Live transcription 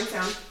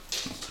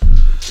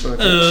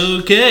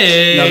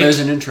Okay. No, there's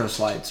an intro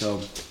slide,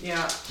 so...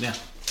 Yeah.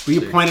 Will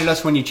you point at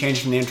us when you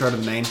change from the intro to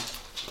the main,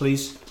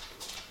 please?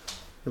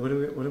 What are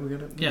we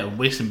gonna? Yeah,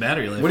 wasting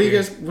battery life. What do you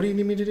here. guys? What do you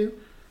need me to do?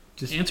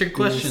 Just Answer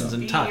questions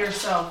and Be talk.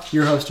 yourself.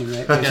 You're hosting,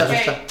 right?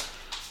 Okay.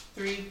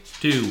 3,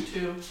 2,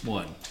 2.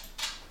 1.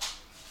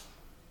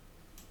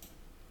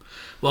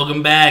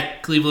 Welcome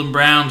back, Cleveland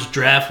Browns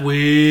draft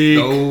week.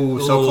 Oh,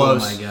 so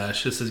close. Oh my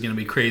gosh, this is going to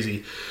be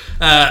crazy.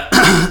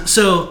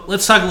 So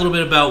let's talk a little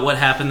bit about what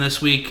happened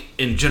this week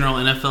in general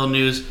NFL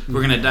news.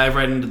 We're going to dive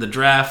right into the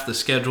draft, the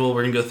schedule.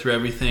 We're going to go through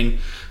everything.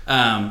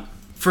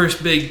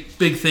 First big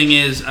thing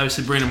is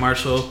obviously Brandon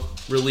Marshall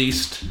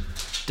released.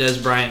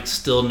 Dez Bryant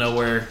still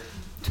nowhere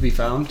To be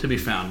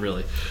found?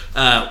 really.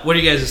 What are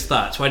you guys'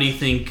 thoughts? Why do you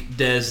think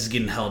Dez is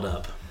getting held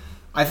up?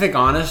 I think,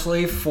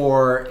 honestly,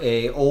 for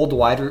a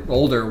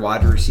older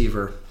wide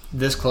receiver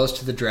this close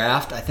to the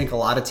draft, I think a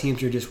lot of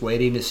teams are just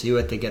waiting to see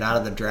what they get out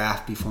of the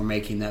draft before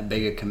making that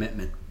big a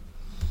commitment.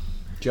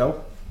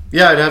 Joe?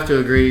 Yeah, I'd have to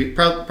agree.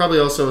 Probably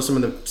also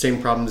some of the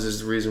same problems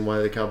is the reason why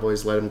the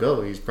Cowboys let him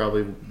go. He's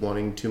probably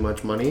wanting too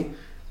much money,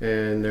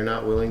 and they're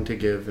not willing to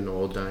give an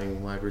old,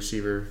 dying wide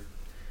receiver.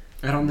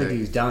 I don't think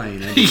he's dying.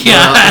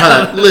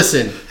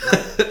 Listen,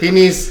 he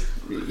needs,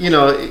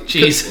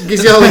 Jeez.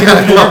 he's only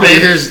got 4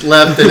 years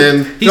left in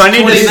him. He's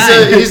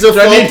 29. He's a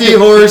faulty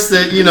horse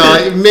that,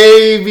 it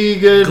may be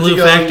good Glue to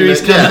go. factory's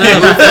coming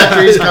up. Glue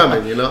factory's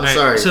coming, All right,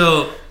 sorry.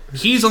 So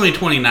he's only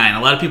 29.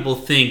 A lot of people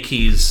think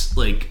he's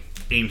like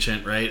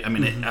ancient, right? I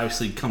mean, it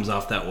obviously comes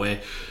off that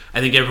way. I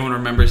think everyone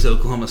remembers the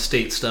Oklahoma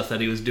State stuff that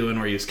he was doing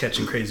where he was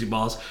catching crazy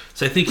balls.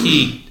 So I think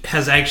he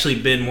has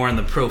actually been more in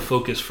the pro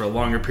focus for a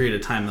longer period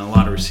of time than a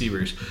lot of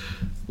receivers.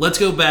 Let's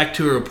go back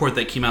to a report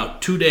that came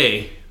out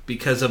today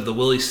because of the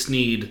Willie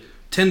Snead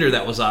tender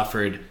that was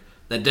offered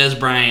that Dez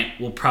Bryant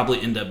will probably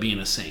end up being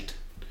a Saint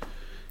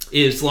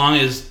as long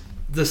as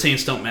the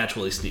Saints don't match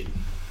Willie Snead.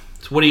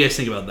 So what do you guys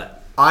think about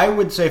that? I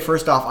would say,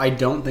 first off, I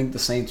don't think the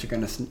Saints are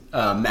going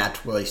to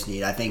match Willie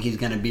Snead. I think he's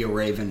going to be a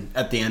Raven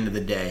at the end of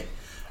the day.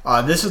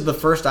 This is the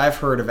first I've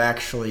heard of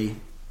actually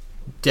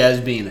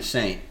Dez being a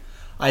Saint.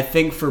 I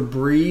think for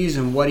Breeze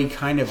and what he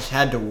kind of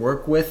had to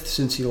work with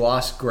since he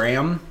lost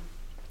Graham,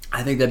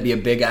 I think that'd be a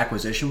big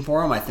acquisition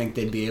for him. I think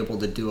they'd be able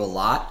to do a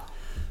lot.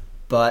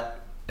 But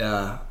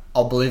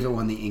I'll believe it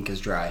when the ink is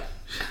dry.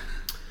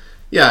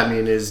 Yeah, I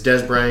mean, is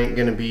Dez Bryant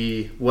going to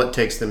be what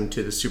takes them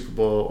to the Super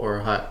Bowl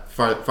or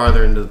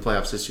farther into the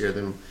playoffs this year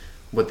than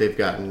what they've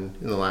gotten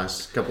in the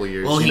last couple of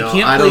years? Well, he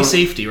can't play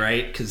safety,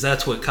 right? Because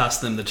that's what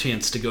cost them the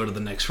chance to go to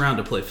the next round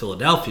to play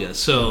Philadelphia.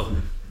 So,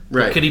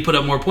 right. Could he put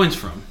up more points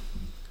for him?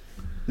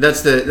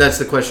 That's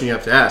the question you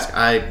have to ask.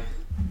 I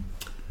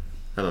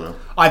don't know.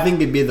 I think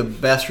he'd be the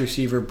best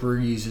receiver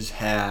Breeze has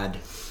had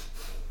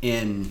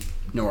in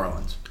New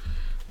Orleans.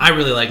 I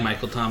really like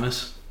Michael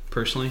Thomas,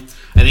 personally.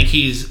 I think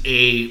he's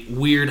a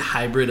weird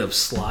hybrid of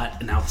slot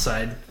and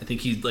outside. I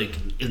think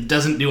it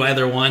doesn't do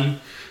either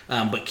one.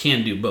 But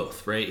can do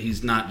both, right?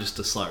 He's not just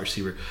a slot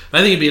receiver. But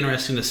I think it'd be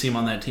interesting to see him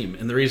on that team.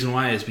 And the reason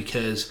why is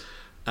because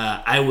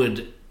I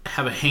would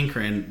have a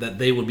hankering that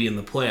they would be in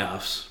the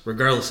playoffs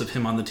regardless of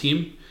him on the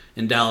team,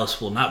 and Dallas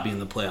will not be in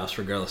the playoffs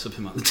regardless of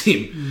him on the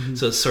team. Mm-hmm.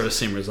 So it's sort of the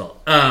same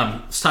result.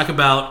 Let's talk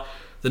about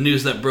the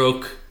news that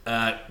broke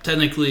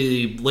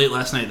technically late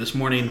last night, this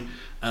morning.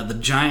 The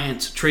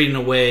Giants trading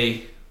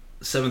away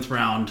 7th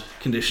round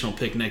conditional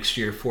pick next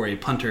year for a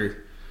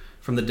punter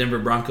from the Denver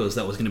Broncos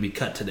that was going to be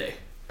cut today.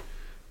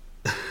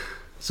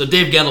 So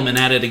Dave Gettleman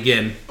at it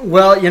again.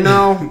 Well,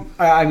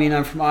 I mean,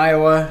 I'm from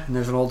Iowa, and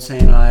there's an old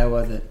saying in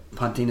Iowa that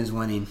punting is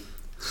winning.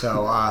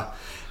 So,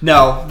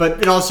 no,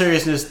 but in all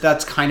seriousness,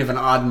 that's kind of an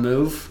odd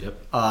move.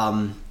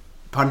 Yep.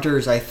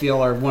 Punters, I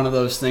feel, are one of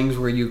those things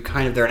where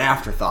they're an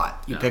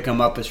afterthought. You pick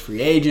them up as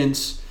free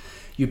agents.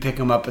 You pick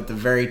them up at the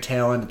very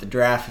tail end of the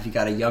draft if you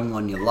got a young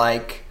one you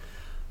like.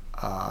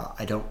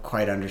 I don't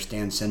quite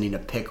understand sending a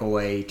pick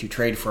away to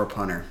trade for a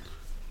punter.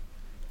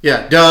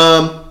 Yeah,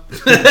 dumb.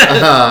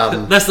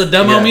 That's the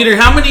dumb-o-meter.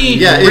 How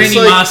many Randy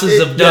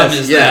Mosses of dumb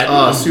is that?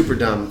 Oh, super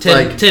dumb.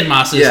 10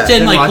 Mosses. Yeah.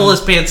 10 pull his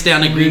pants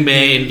down in Green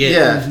Bay and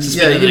get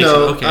suspended the next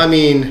one. Okay. I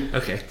mean,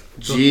 okay.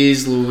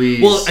 Jeez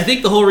Louise. Well, I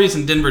think the whole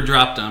reason Denver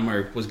dropped him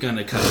or was going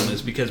to cut him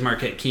is because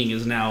Marquette King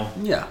is now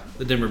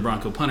the Denver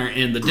Bronco punter.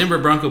 And the Denver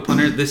Bronco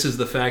punter, this is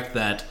the fact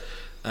that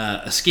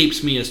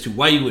escapes me as to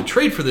why you would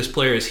trade for this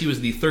player, is he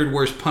was the 3rd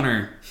worst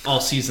punter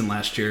all season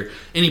last year,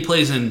 and he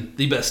plays in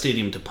the best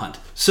stadium to punt.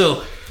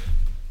 So,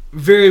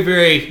 very,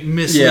 very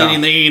misleading. Yeah.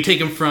 They're going to take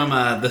him from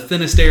the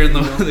thinnest air in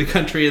the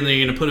country, and they're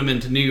going to put him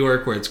into New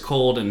York where it's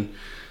cold and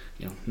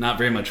not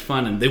very much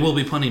fun. And they will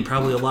be punting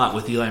probably a lot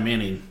with Eli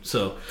Manning.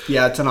 So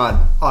yeah, it's an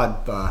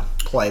odd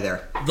play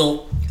there.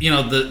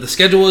 The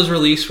schedule is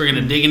released. We're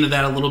going to dig into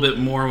that a little bit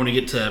more when we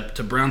get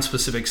to Brown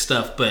specific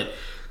stuff. But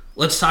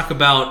let's talk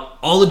about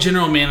all the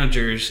general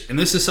managers, and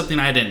this is something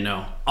I didn't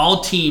know.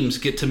 All teams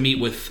get to meet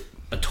with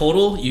a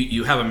total.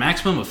 You have a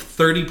maximum of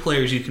 30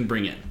 players you can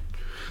bring in.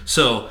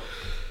 So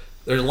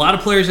there's a lot of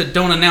players that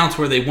don't announce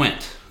where they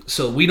went.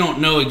 So we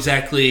don't know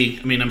exactly.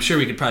 I mean, I'm sure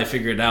we could probably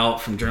figure it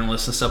out from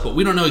journalists and stuff, but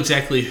we don't know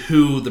exactly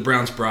who the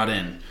Browns brought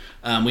in.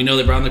 We know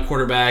they brought in the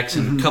quarterbacks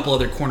and a couple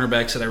other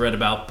cornerbacks that I read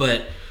about,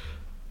 but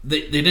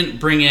they didn't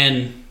bring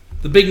in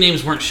the big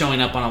names. Weren't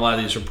showing up on a lot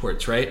of these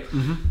reports, right?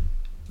 Mm-hmm.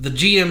 The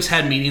GMs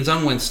had meetings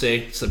on Wednesday.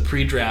 It's the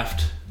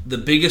pre-draft. The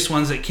biggest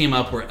ones that came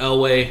up were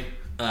Elway,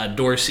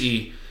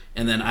 Dorsey,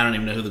 and then I don't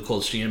even know who the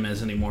Colts GM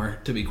is anymore,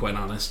 to be quite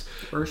honest.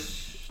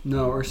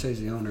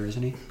 Irsay's the owner,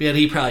 isn't he? Yeah,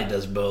 he probably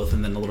does both,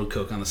 and then a little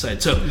coke on the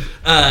side. So,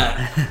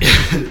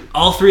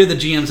 all three of the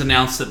GMs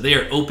announced that they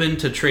are open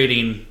to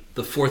trading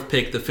the 4th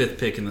pick, the 5th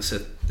pick, and the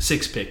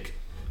 6th pick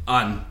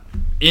on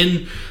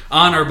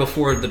or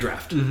before the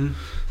draft. Mm-hmm.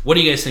 What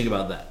do you guys think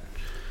about that?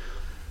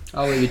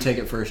 I'll let you take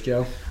it first,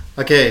 Joe.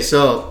 Okay,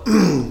 so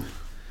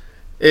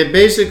it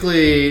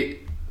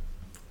basically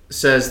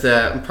says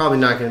that I'm probably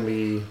not going to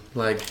be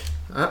like.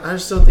 I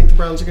just don't think the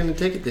Browns are going to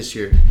take it this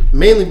year.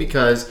 Mainly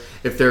because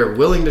if they're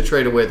willing to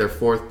trade away their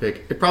 4th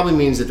pick, it probably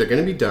means that they're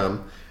going to be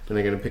dumb and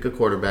they're going to pick a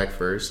quarterback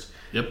first.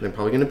 Yep. And they're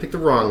probably going to pick the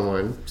wrong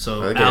one.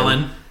 So again,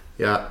 Allen.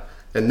 Yeah.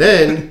 And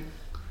then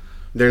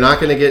they're not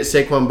going to get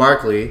Saquon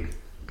Barkley.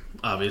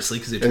 Obviously,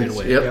 because they traded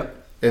away.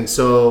 Yep. And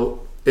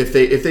so if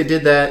they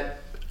did that,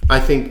 I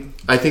think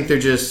they're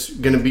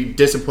just going to be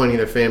disappointing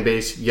their fan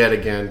base yet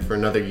again for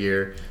another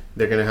year.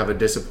 They're going to have a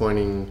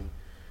disappointing.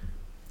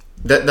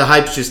 The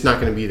hype's just not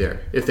going to be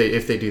there if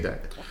they do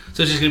that.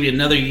 So it's just going to be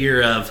another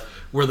year of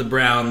we're the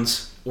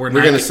Browns. We're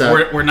not going to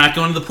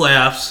the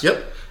playoffs.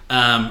 Yep.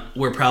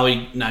 We're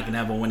probably not going to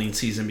have a winning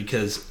season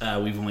because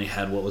we've only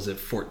had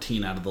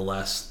 14 out of the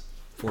last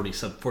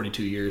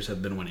 42 years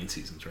have been winning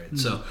seasons, right? Mm-hmm.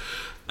 So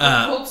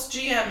the Colts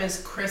GM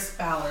is Chris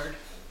Ballard.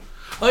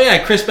 Oh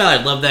yeah, Chris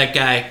Ballard, love that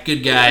guy,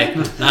 good guy.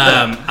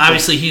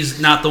 Obviously,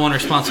 he's not the one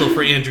responsible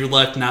for Andrew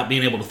Luck not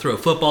being able to throw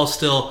football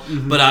still,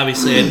 mm-hmm. but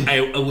obviously,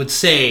 I would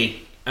say.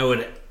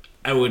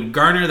 I would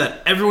garner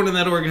that everyone in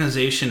that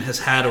organization has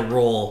had a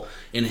role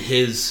in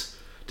his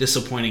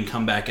disappointing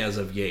comeback as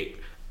of yet.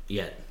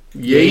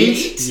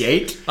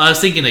 Yates? I was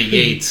thinking of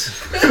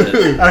Yates.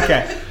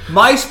 Okay.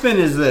 My spin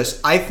is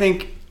this. I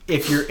think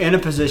if you're in a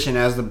position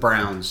as the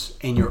Browns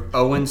and you're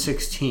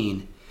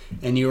 0-16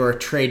 and you are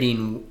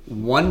trading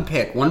one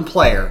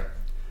player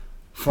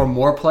for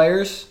more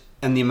players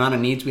and the amount of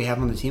needs we have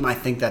on the team, I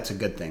think that's a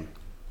good thing.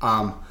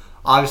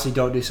 Obviously,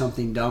 don't do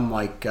something dumb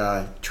like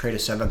trade a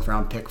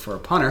 7th-round pick for a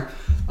punter.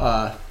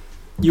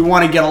 You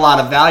want to get a lot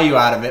of value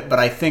out of it, but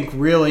I think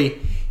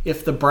really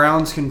if the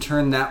Browns can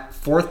turn that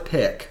 4th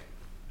pick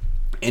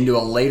into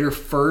a later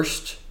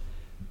 1st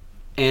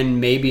and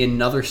maybe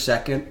another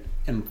 2nd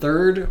and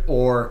 3rd,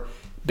 or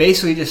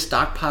basically just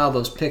stockpile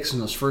those picks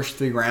in those first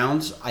 3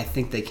 rounds, I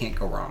think they can't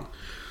go wrong.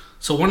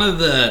 So one of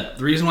the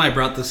reason why I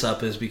brought this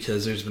up is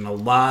because there's been a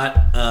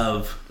lot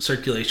of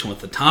circulation with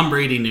the Tom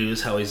Brady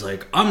news, how he's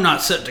like, I'm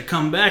not set to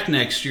come back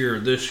next year or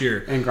this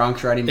year. And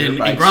Gronk's riding dirt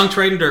bikes. And Gronk's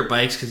riding dirt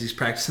bikes because he's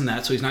practicing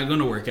that, so he's not going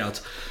to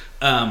workouts.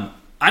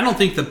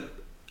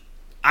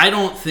 I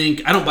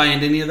don't buy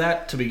into any of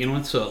that to begin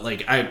with. So the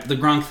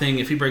Gronk thing,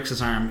 if he breaks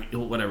his arm,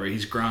 whatever,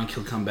 he's Gronk,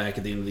 he'll come back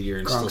at the end of the year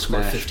and still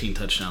score 15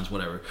 touchdowns,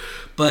 whatever.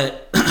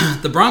 But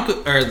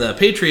the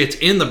Patriots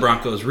and the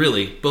Broncos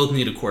really both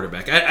need a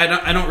quarterback.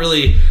 I don't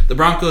really. The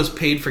Broncos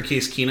paid for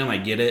Case Keenum, I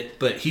get it,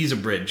 but he's a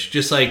bridge,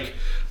 just like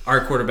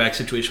our quarterback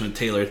situation with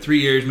Taylor, 3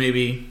 years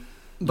maybe.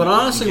 But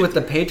honestly, with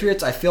the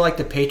Patriots, I feel like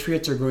the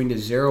Patriots are going to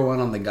zero in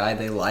on the guy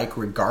they like,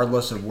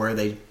 regardless of where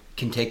they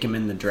can take him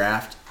in the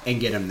draft and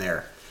get him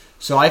there.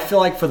 So I feel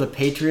like for the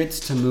Patriots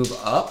to move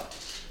up,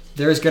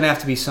 there's going to have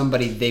to be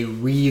somebody they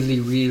really,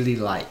 really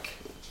like.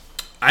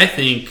 I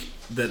think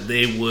that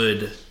they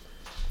would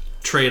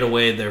trade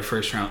away their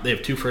first round. They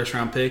have 2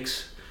 first-round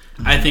picks.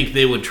 Mm-hmm. I think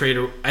they would trade.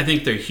 I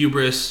think their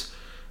hubris,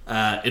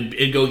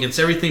 it'd go against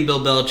everything Bill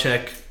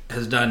Belichick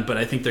has done, but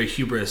I think their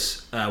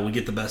hubris would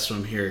get the best of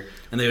them here,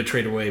 and they would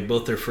trade away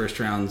both their first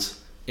rounds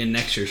in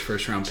next year's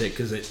first-round pick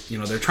because they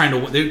try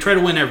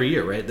to win every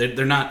year, right?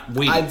 They're not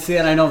waiting.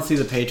 I don't see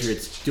the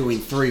Patriots doing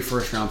 3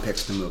 first-round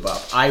picks to move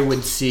up. I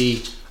could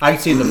see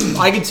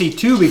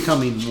 2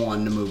 becoming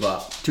 1 to move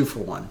up, 2 for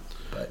 1.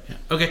 But yeah.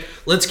 Okay,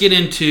 let's get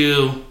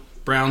into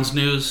Browns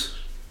news.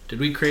 Did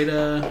we create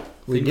a?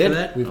 We did. For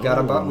that? We've got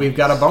a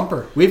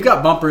bumper. We've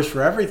got bumpers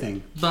for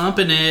everything.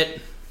 Bumping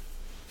it.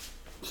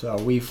 So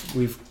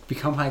we've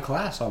become high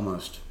class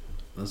almost.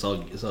 It's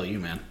all you,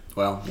 man.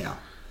 Well, yeah.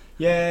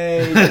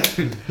 Yay!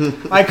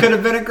 I could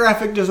have been a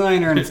graphic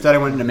designer, and instead I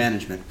went into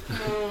management.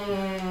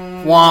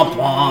 Womp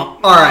womp.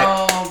 All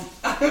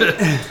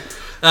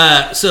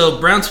right. So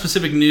Brown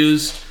specific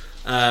news.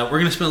 We're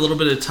going to spend a little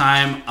bit of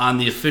time on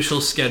the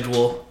official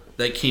schedule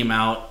that came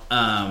out.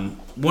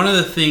 One of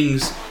the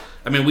things,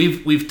 I mean,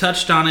 we've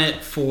touched on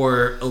it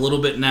for a little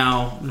bit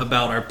now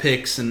about our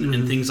picks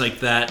and things like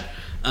that.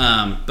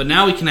 But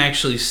now we can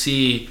actually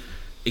see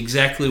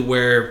exactly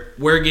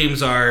where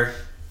games are.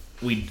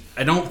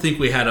 I don't think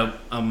we had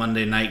a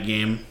Monday night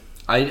game.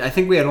 I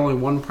think we had only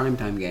 1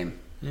 primetime game.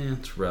 Yeah,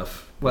 it's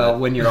rough. Well,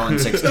 when you're on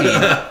 16.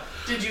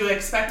 Did you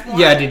expect more?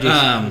 Yeah, did you?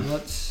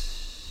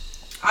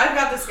 I've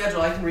got the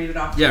schedule. I can read it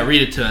off. Yeah,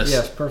 read it to us.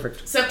 Yes,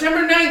 perfect.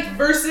 September 9th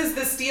versus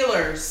the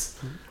Steelers.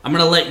 I'm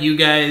gonna let you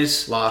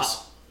guys.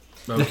 Loss.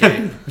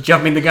 Okay.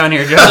 Jumping the gun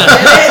here, Joe.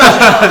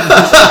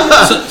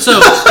 so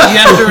you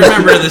have to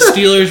remember the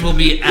Steelers will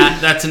be at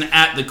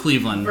the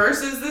Cleveland.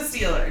 Versus the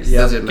Steelers.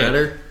 Yeah. Does it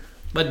matter?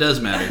 But it does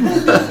matter.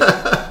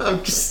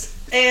 I'm just.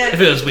 And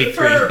If it was week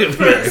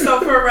 3.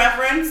 So for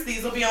reference,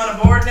 these will be on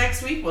a board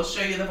next week. We'll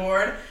show you the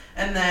board.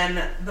 And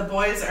then the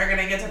boys are going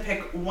to get to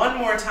pick one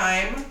more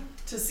time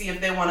to see if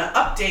they want to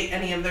update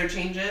any of their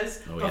changes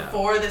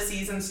before the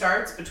season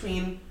starts,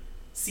 between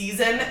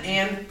season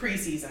and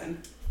preseason.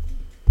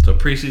 So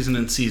preseason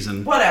and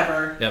season.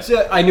 Whatever. Yep.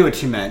 So, I knew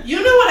what you meant. You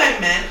know what I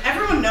meant.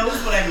 Everyone knows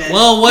what I meant.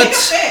 Well,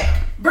 what's- Take a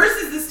pick.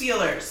 Versus the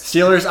Steelers.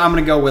 Steelers, I'm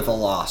going to go with a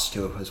loss,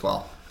 too, as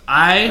well.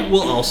 I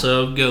will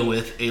also go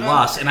with a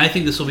loss, and I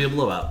think this will be a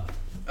blowout.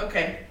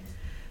 Okay.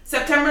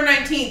 September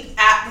 19th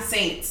at the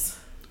Saints.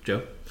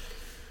 Joe?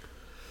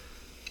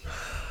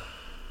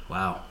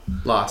 Wow.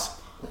 Loss.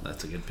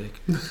 That's a good pick.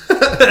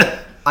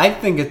 I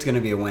think it's going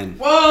to be a win.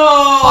 Whoa!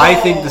 I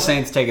think the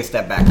Saints take a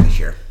step back this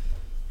year.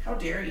 How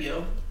dare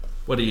you?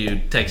 What are you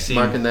texting?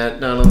 Marking that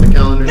down on the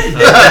calendar.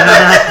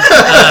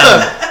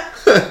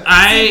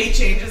 He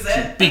changes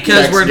it. Because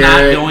Text we're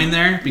Garrett. not going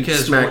there.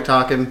 Because Smack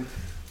talking.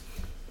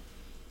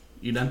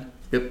 You done?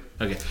 Yep.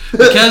 Okay.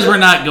 Because we're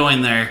not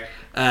going there,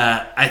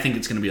 I think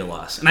it's going to be a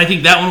loss, and I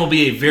think that one will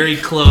be a very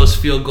close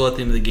field goal at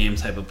the end of the game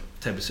type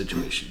of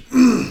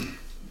situation.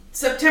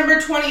 September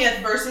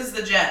 20th versus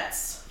the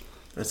Jets.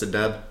 That's a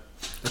dub.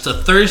 It's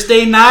a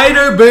Thursday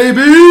nighter,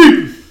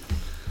 baby.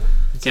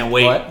 Can't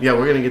wait. What? Yeah,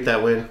 we're gonna get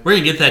that win. We're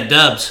gonna get that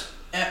dubs.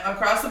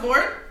 Across the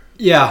board?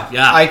 Yeah.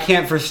 Yeah. I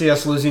can't foresee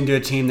us losing to a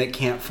team that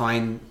can't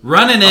find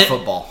Running a it.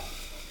 football.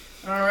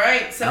 All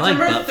right.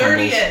 September butt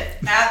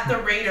 30th at the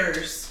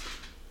Raiders.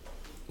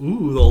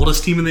 Ooh, the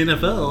oldest team in the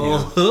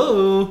NFL.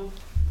 Oh.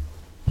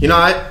 You know,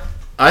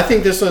 I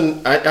think this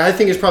one. I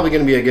think it's probably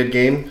gonna be a good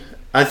game.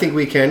 I think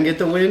we can get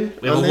the win.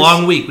 We have on a this.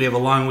 long week. We have a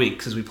long week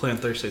because we play on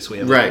Thursday, so we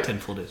have Right. like 10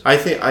 full days. I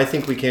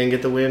think we can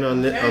get the win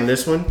on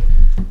this one.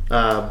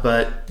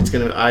 But it's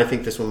gonna. I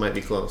think this one might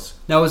be close.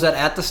 Now, was that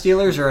at the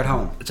Steelers or at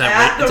home? It's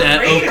at Oakland.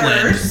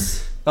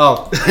 Raiders.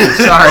 Oh,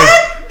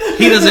 sorry.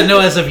 He doesn't know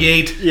as of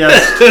yet.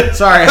 Yes.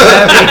 Sorry.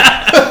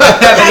 At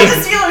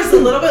the Steelers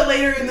a little bit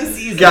later in the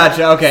season.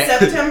 Gotcha. Okay.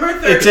 September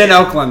 30th. It's in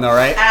Oakland, though,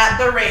 right? At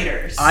the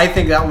Raiders. I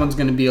think that one's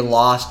going to be a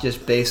loss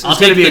just based. I'll It's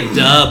going take to be the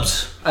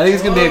dubs. I think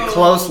it's going to be a Whoa.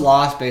 close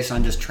loss based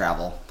on just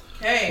travel.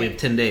 Okay. We have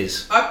 10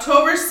 days.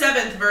 October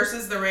 7th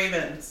versus the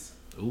Ravens.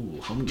 Ooh,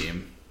 home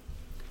game.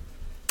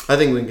 I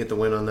think we can get the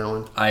win on that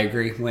one. I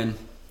agree. Win.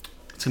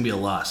 It's going to be a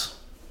loss.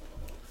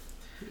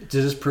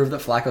 Does this prove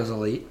that Flacco's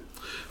elite?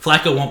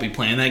 Flacco won't be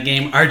playing that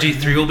game.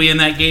 RG3 will be in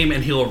that game,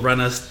 and he'll run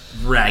us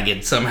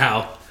ragged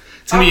somehow.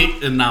 It's going to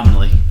be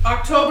anomaly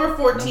October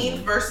 14th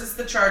versus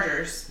the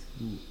Chargers.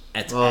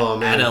 at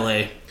man.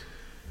 LA.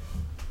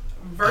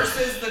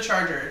 Versus the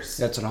Chargers.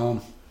 That's at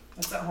home.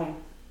 That's at home.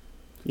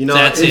 You know,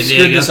 That's They San screwed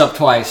Diego. this up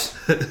twice.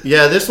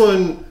 yeah, this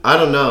one. I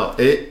don't know.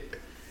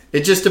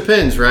 It just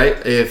depends, right?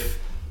 If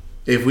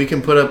we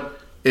can put up.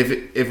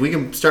 If we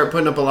can start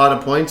putting up a lot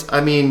of points,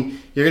 I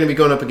mean, you're going to be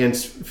going up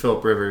against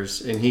Phillip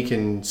Rivers, and he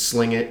can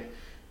sling it.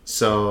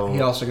 So He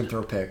also can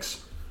throw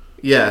picks.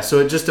 yeah, so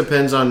it just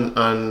depends on.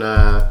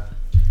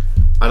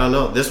 I don't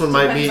know. This one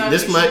might be. Depends on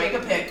This who should make a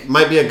pick.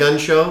 might be a gun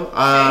show.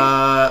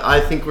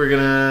 I think we're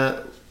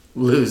gonna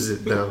lose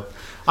it though.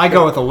 I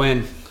go with a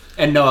win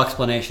and no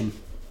explanation.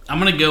 I'm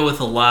going to go with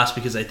a loss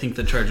because I think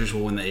the Chargers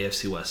will win the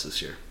AFC West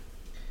this year.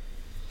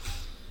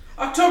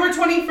 October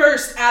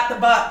 21st at the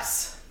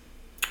Bucks.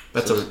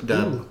 That's a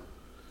dub.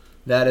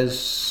 That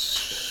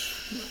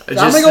is. I I'm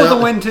just going to go with don't-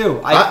 a win,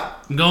 too.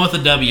 I'm going with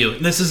a W.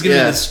 This is going to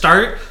Yeah. be the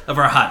start of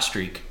our hot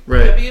streak.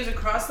 Right. W's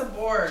across the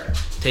board.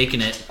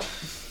 Taking it.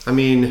 I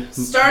mean,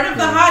 Start of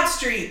the hot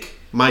streak.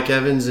 Mike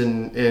Evans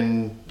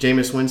and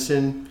Jameis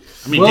Winston.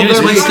 I mean, Well, Jameis there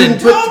we Winston.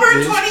 go. October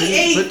They just couldn't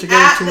 28th put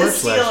together at too the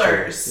much last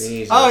year. Steelers.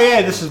 Jesus. Oh,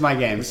 yeah, this is my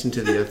game. Listen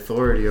to the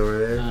authority over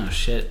there. Oh,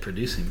 shit.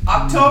 Producing.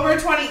 October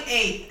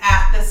 28th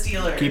at the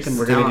Steelers. Keeping-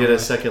 We're gonna down. get a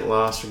second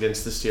loss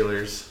against the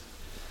Steelers.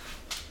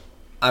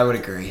 I would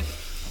agree.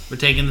 We're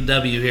taking the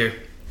W here.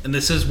 And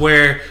this is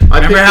where. I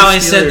Remember picked how the I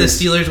said the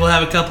Steelers. Steelers will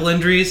have a couple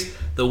injuries?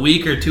 The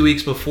week or 2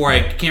 weeks before, I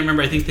can't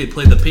remember. I think they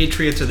played the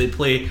Patriots or they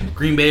played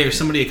Green Bay or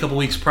somebody a couple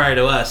weeks prior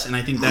to us, and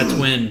I think that's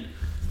when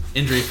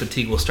injury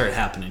fatigue will start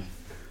happening.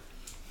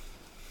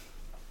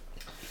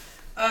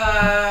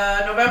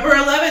 November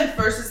 11th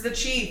versus the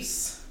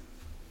Chiefs.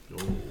 Who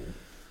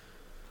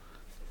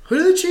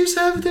do the Chiefs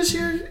have this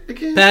year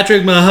again?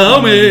 Patrick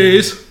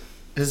Mahomes.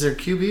 Is their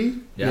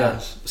QB?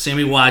 Yes.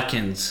 Sammy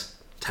Watkins,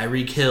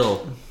 Tyreek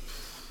Hill,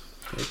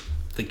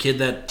 the kid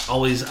that I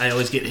always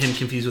get him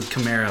confused with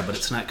Kamara, but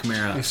it's not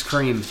Kamara. It's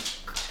cream.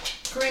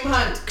 Kareem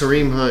Hunt.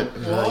 Kareem Hunt.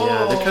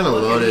 Yeah, they're kind of Whoa,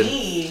 look at loaded.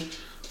 me.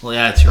 Well,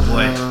 yeah, it's your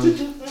boy.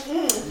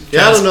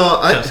 Yeah, I don't know.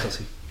 Travis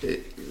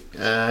Kelce.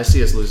 I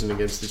see us losing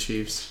against the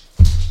Chiefs.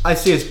 I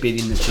see us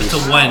beating the Chiefs.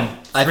 It's a win.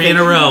 I Three think- in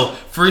a row.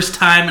 First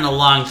time in a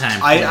long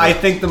time. I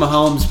think the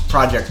Mahomes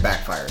project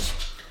backfires.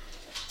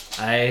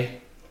 I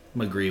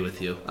agree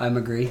with you. I'm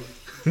agree.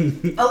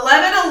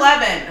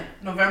 11-11,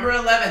 November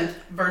 11th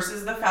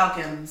versus the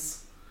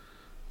Falcons.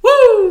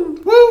 Woo!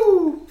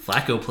 Woo!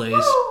 Flacco plays.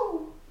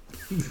 Woo!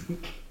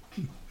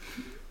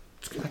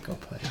 Flacco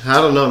play. I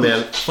don't know,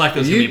 man.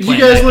 Flacco's You, gonna be playing.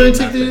 you guys that want game to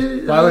take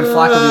after. the? Why would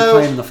Flacco be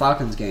playing in the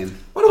Falcons game?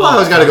 What do I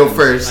always got to go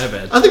first? My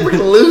bad. I think we're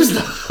gonna lose though.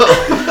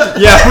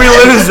 Yeah, we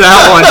lose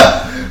that one.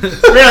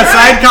 We had a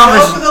side Go for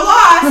conversation.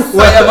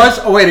 the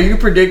loss. Wait, are you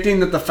predicting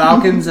that the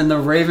Falcons and the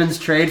Ravens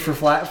trade for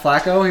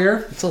Flacco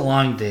here? It's a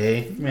long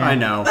day. Man. I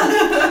know.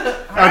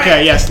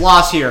 Okay, yes,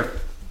 loss here.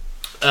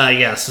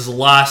 Yes, it's a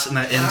loss, and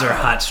that ends our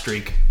hot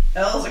streak.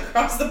 L's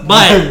across the board.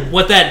 But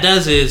what that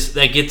does is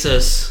that gets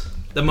us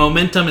the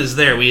momentum is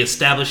there. We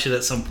establish it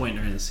at some point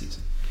during the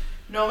season.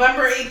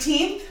 November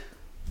 18th,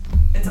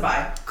 it's a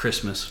bye.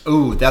 Christmas.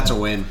 Ooh, that's a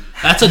win.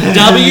 That's a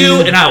W,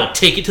 and I will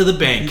take it to the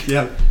bank.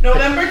 Yep.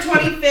 November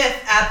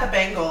 25th at the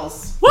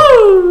Bengals.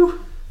 Woo!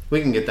 We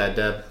can get that,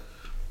 Deb.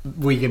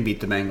 We can beat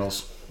the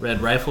Bengals.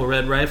 Red rifle,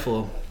 red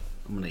rifle.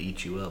 I'm gonna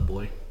eat you up,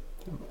 boy.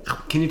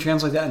 Can you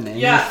translate that in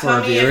English Yeah, for tell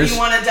our me viewers? if you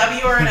want a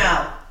W or an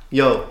L.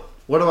 Yo,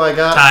 what do I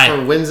got Tie.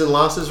 for wins and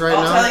losses right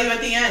I'll now? tell you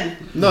at the end.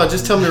 No,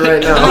 just tell me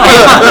right now.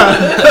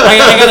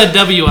 I got a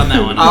W on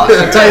that one. I'll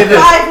tell you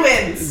this. 5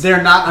 wins.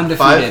 They're not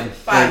undefeated.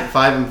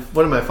 Five.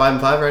 What am I?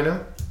 5-5 right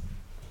now?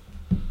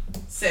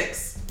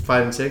 6.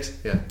 5-6.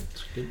 Yeah.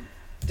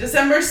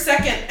 December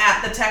 2nd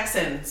at the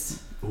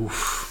Texans.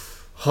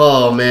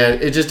 Oh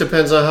man, it just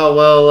depends on how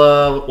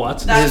well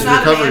Watson. That's his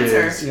not an recovery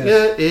answer. is. Yes.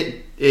 Yeah,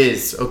 it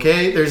is.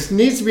 Okay, there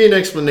needs to be an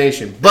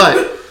explanation, but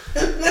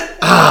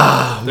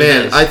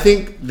man, I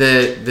think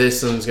that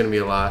this one's gonna be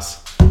a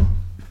loss.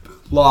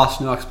 Loss,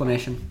 no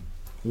explanation.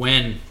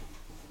 When?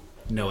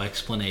 No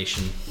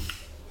explanation.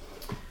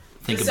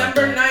 Think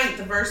December about that.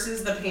 9th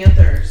versus the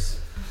Panthers.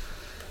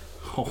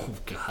 Oh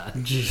God.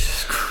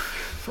 Jesus Christ.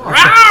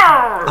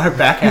 Our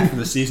back half of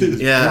the season.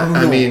 Yeah,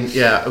 I mean,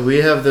 yeah, we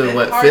have the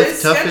fifth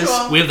Hardest toughest.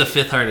 schedule. We have the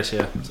 5th hardest,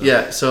 yeah. So.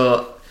 Yeah,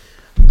 so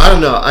I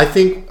don't know. I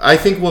think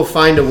we'll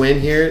find a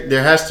win here.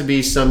 There has to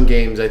be some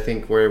games I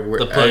think where we're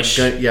The push.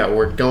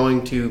 we're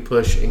going to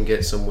push and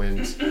get some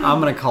wins.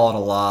 I'm gonna call it a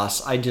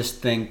loss. I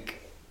think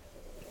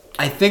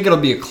it'll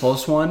be a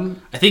close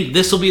one. I think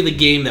this will be the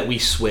game that we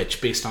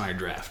switch based on our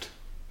draft.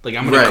 Like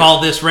I'm going to Right.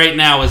 call this right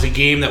now as a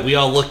game that we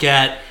all look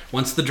at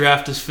once the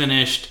draft is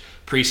finished,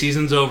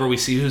 preseason's over, we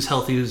see who's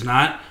healthy, who's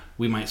not,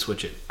 we might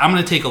switch it. I'm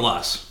going to take a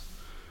loss.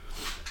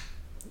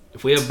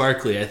 If we have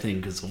Barkley, I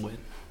think it's a win.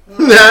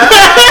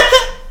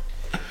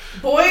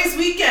 Boys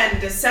Weekend,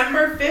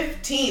 December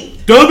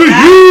 15th. W!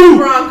 At the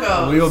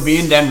Broncos. We will be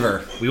in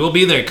Denver. We will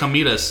be there. Come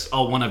meet us,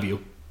 all one of you.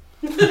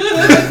 Are you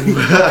guys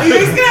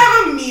going to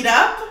have a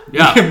meetup?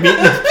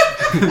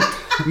 Yeah.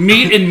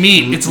 Meet and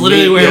meet. It's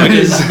literally where we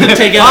just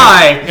take out.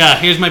 Hi. Yeah,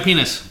 here's my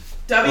penis.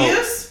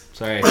 W's?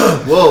 Sorry.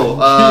 Whoa.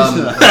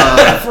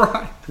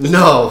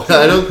 No,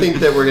 I don't think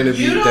that we're gonna beat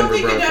You don't Denver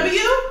think Broncos. a W?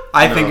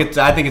 I think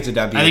it's a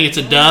W. I think it's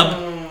a dub,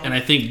 and I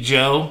think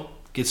Joe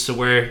gets to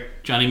wear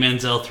Johnny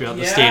Manziel throughout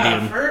the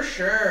stadium. For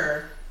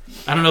sure.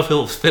 I don't know if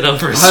he'll fit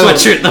over a I will-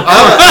 sweatshirt though.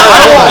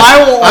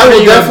 I will order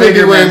you a definitely be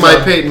bigger wearing my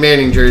Manziel. Peyton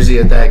Manning jersey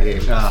at that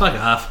game. Fuck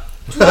off.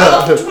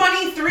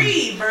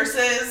 12-23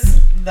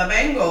 versus the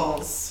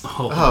Bengals.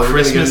 Oh, we're gonna get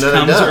Christmas another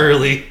comes dub.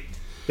 early.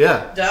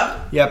 Yeah.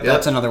 Dub. Yep,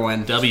 that's another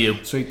win.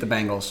 W. Sweep the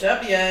Bengals.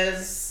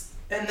 W's.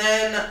 And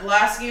then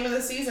last game of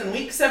the season,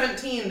 week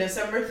 17,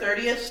 December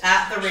 30th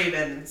at the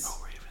Ravens.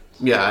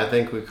 Yeah, I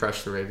think we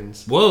crushed the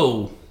Ravens.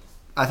 Whoa.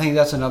 I think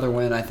that's another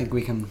win. I think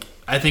we can.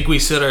 I think we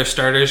sit our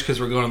starters because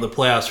we're going to the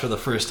playoffs for the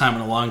first time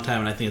in a long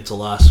time, and I think it's a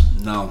loss.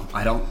 No,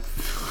 I don't.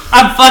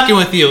 I'm fucking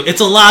with you. It's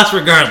a loss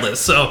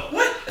regardless. So.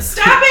 What?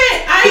 Stop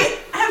it! I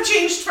have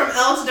changed from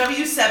L to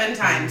W 7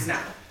 times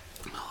now.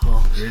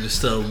 Oh, you're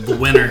just the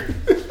winner.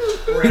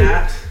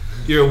 Rat.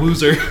 You're a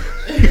loser.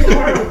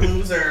 You're a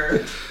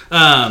loser.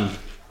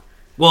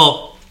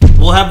 Well,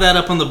 we'll have that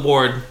up on the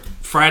board.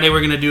 Friday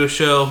we're gonna do a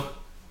show.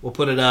 We'll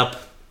put it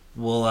up.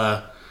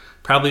 We'll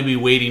probably be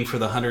waiting for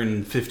the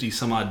 150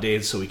 some odd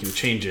days so we can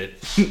change it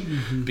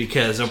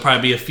because there'll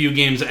probably be a few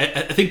games.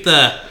 I think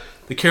the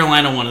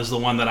Carolina one is the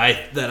one that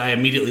I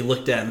immediately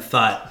looked at and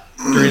thought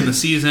during the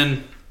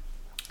season.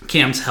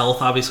 Cam's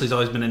health obviously has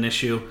always been an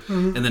issue,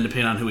 and then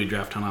depending on who we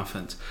draft on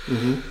offense.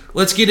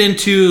 Let's get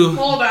into.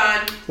 Hold on.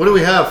 What do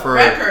we have for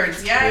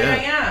Records.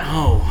 Yeah.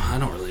 Oh, I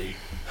don't really.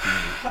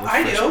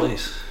 I do.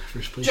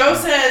 First place. Joe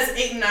says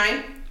 8 and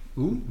 9.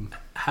 Ooh.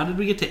 How did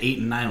we get to 8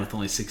 and 9 with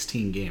only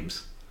 16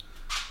 games?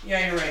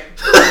 Yeah, you're right.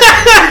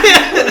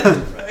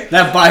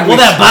 That bye week. Well,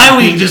 that bye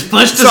week just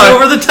pushed us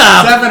over the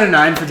top. 7 and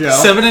 9 for Joe.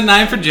 7 and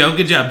 9 for Joe.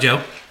 Good job,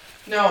 Joe.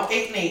 No,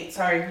 8 and 8.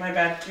 Sorry, my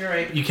bad. You're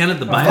right. You counted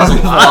the bye as a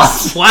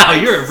loss. Wow,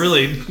 you're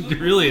really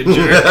a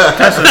jerk.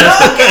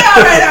 Okay,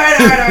 all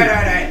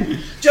right.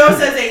 Joe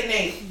says 8 and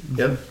 8.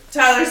 Yep.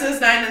 Tyler says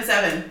 9 and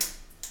 7.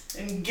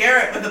 And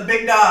Garrett with a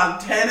big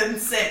dog, 10 and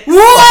 6.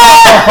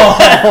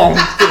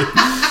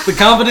 The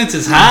confidence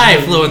is high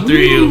flowing through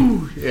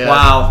you. Yeah.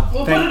 Wow.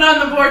 We'll put it on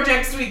the board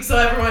next week so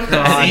everyone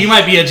knows. You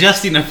might be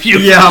adjusting a few.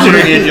 Yeah, I'm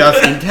going to be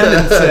adjusting. 10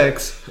 and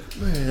 6.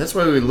 That's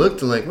why we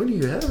looked and like, what do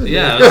you have in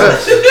Yeah. there?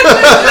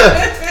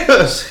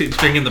 He's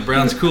drinking the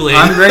Browns Kool-Aid.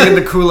 I'm drinking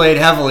the Kool-Aid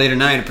heavily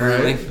tonight,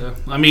 apparently.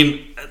 I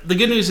mean, the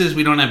good news is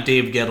we don't have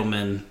Dave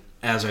Gettleman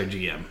as our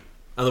GM.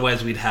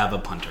 Otherwise, we'd have a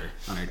punter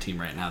on our team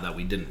right now that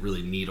we didn't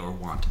really need or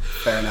want.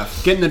 Fair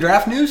enough. Getting the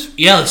draft news?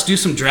 Yeah, let's do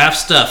some draft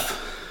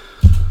stuff.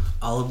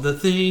 All of the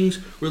things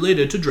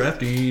related to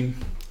drafting.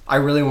 I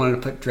really wanted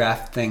to put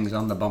draft things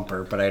on the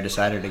bumper, but I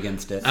decided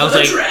against it. I was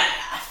like,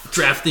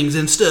 draft things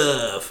and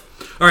stuff.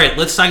 All right,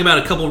 let's talk about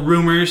a couple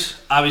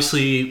rumors.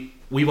 Obviously,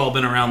 we've all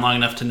been around long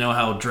enough to know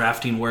how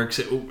drafting works.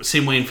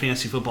 Same way in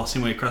fantasy football,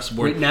 same way across the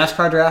board. Wait,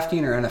 NASCAR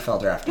drafting or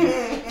NFL drafting?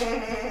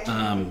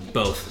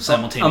 Both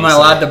simultaneously. Am I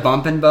allowed to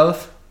bump in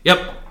both?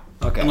 Yep.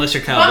 Okay. Unless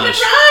you're Kyle Bump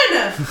Busch.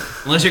 and run!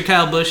 Unless you're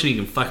Kyle Busch and you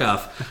can fuck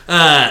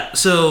off.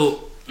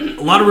 So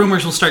a lot of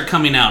rumors will start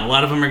coming out. A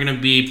lot of them are going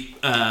to be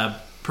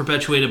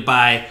perpetuated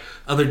by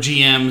other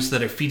GMs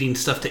that are feeding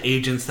stuff to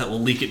agents that will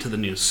leak it to the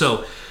news.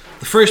 So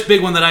the first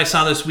big one that I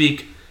saw this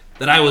week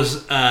that I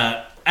was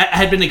I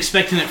had been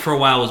expecting it for a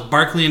while was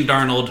Barkley and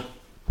Darnold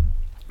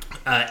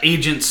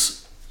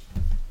agents,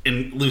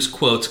 in loose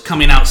quotes,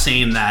 coming out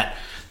saying that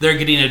they're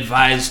getting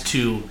advised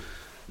to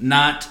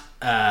not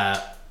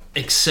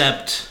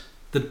accept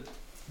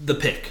the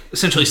pick.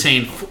 Essentially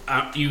saying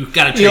you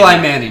got to trade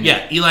Eli Manning.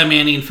 Yeah, Eli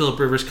Manning, Phillip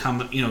Rivers,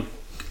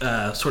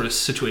 sort of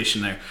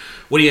situation there.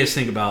 What do you guys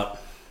think about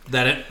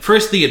that?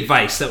 First, the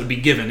advice that would be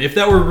given if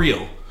that were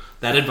real,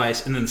 that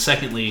advice, and then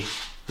secondly,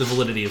 the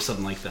validity of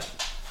something like that.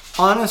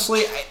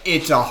 Honestly,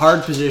 it's a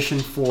hard position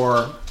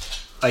for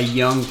a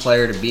young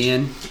player to be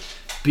in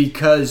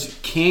because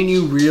can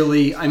you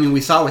really... I mean,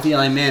 we saw it with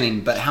Eli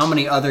Manning, but how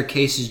many other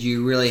cases do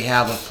you really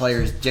have of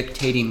players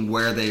dictating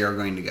where they are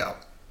going to go?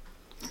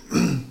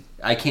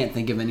 I can't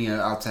think of any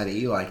outside of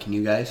Eli. Can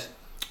you guys?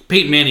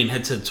 Peyton Manning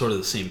had said sort of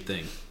the same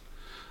thing.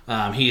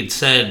 He had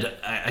said,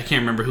 I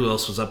can't remember who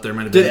else was up there.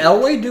 Might have been Did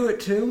Elway do it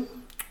too?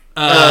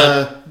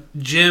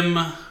 Jim,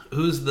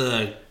 who's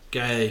the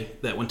guy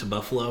that went to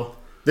Buffalo?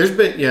 There's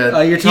been,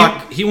 You're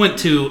talking... He went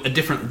to a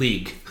different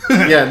league.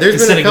 Yeah, there's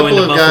Instead been a of going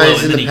couple to of Buffalo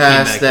guys and in then the he came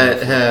past back to that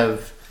Buffalo.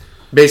 have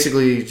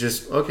basically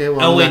just, okay,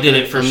 well, I'm Elway not did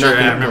gonna- it for I'm sure. not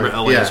gonna I remember play.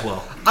 Elway Yeah. as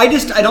well.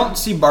 I don't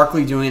see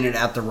Barkley doing it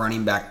at the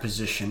running back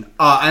position.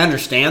 I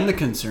understand the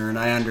concern.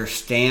 I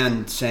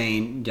understand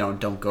saying,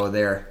 don't go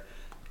there.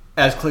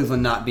 As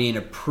Cleveland not being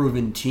a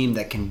proven team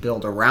that can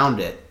build around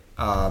it.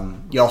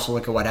 You also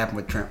look at what happened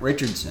with Trent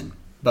Richardson.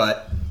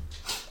 But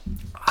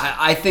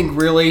I think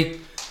really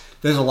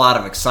there's a lot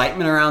of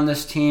excitement around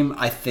this team.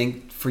 I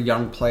think for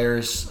young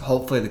players,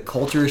 hopefully the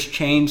culture has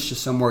changed to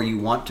somewhere you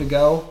want to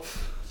go.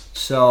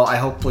 So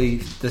hopefully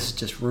this is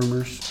just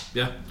rumors.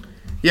 Yeah.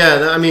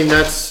 Yeah, I mean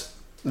that's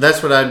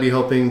what I'd be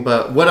hoping.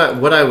 But what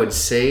I would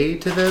say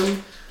to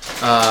them,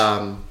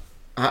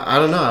 I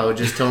don't know. I would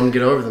just tell them to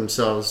get over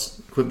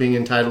themselves, quit being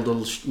entitled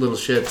little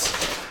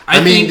shits. I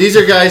mean, think these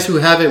are guys who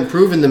haven't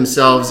proven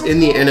themselves in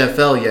the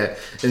NFL yet,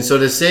 and so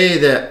to say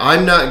that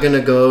I'm not going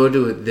to go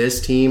to this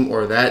team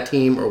or that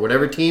team or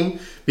whatever team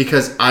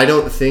because I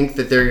don't think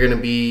that they're going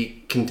to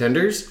be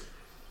contenders.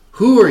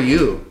 Who are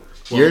you?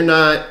 Well, You're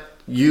not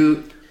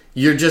you.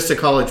 You're just a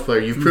college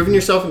player. You've proven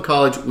yourself in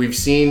college. We've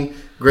seen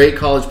great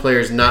college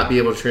players not be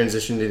able to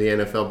transition to the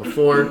NFL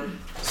before.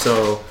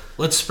 So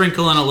let's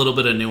sprinkle in a little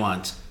bit of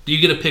nuance. Do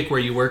you get a pick where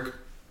you work?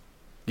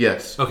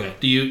 yes. Okay.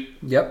 Do you?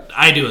 Yep.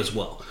 I do as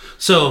well.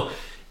 So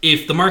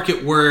if the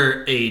market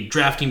were a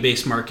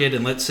drafting-based market,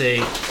 and let's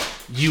say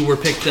you were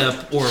picked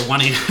up or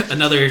wanting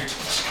another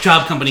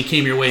job company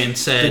came your way and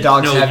said, The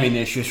dog's no, having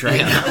issues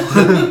right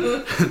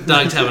now.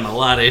 Dog's having a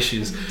lot of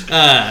issues.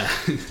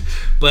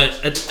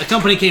 But a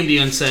company came to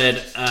you and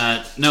said,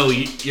 no,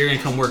 you're going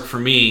to come work for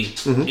me,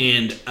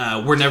 and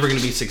we're never going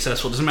to be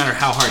successful. It doesn't matter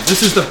how hard.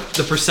 This is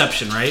the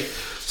perception, right?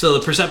 So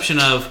the perception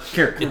of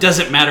it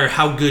doesn't matter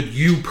how good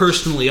you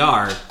personally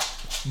are,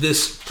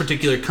 this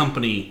particular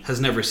company has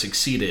never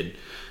succeeded.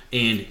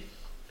 And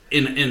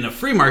in a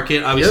free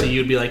market, obviously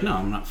you'd be like, no,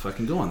 I'm not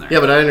fucking going there. Yeah,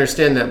 but I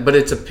understand that. But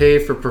it's a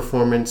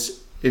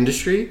pay-for-performance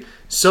industry.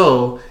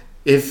 So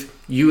if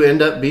you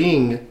end up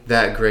being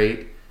that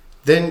great,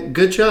 then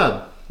good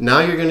job. Now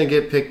you're going to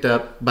get picked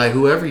up by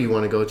whoever you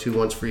want to go to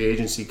once free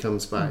agency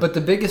comes by. But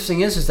the biggest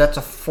thing is that's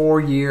a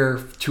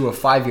 4-year to a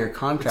 5-year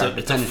contract.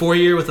 It's a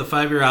 4-year with a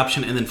 5-year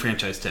option and then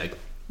franchise tag.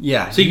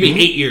 Yeah. So you can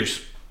be 8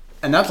 years.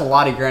 And that's a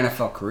lot of your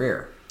NFL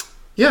career.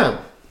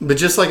 Yeah, but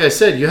just like I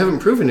said, you haven't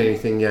proven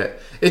anything yet.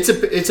 It's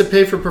a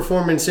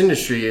pay-for-performance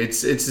industry.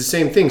 It's the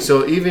same thing.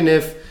 So even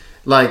if,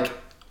 like,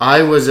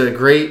 I was a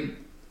great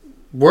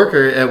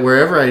worker at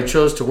wherever I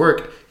chose to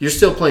work, you're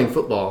still playing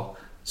football.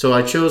 So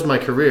I chose my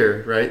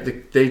career,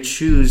 right? They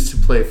choose to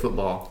play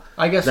football.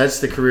 I guess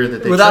that's the career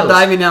that they without chose.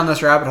 diving down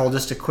this rabbit hole,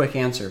 just a quick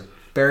answer.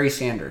 Barry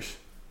Sanders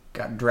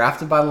got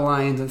drafted by the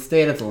Lions and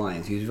stayed at the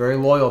Lions. He was very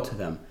loyal to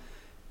them.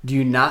 Do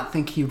you not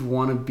think he'd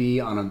want to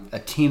be on a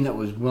team that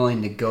was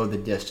willing to go the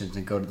distance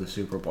and go to the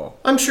Super Bowl?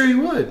 I'm sure he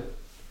would.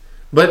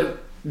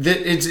 But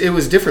it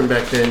was different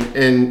back then.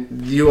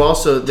 And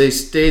they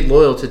stayed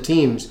loyal to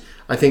teams.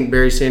 I think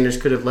Barry Sanders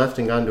could have left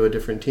and gone to a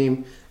different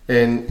team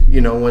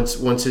and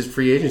once his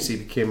free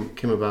agency came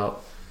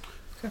about.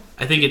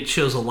 I think it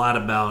shows a lot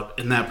about,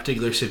 in that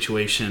particular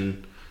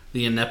situation,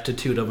 the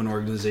ineptitude of an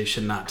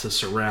organization not to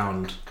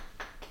surround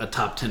a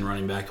top 10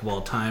 running back of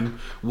all time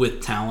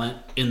with talent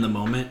in the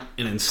moment,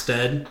 and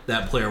instead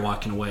that player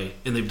walking away.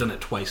 And they've done it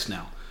twice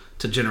now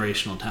to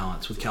generational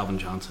talents with Calvin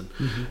Johnson.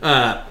 Mm-hmm.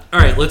 All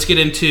right, let's get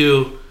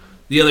into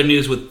the other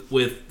news with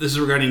this is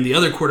regarding the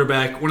other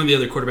quarterback, one of the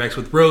other quarterbacks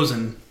with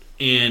Rosen,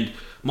 and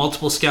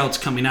multiple scouts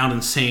coming out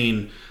and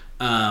saying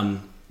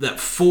that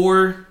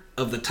 4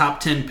 of the top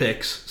 10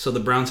 picks, so the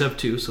Browns have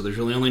 2, so there's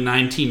really only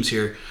 9 teams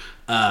here,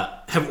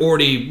 have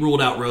already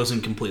ruled out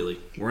Rosen completely.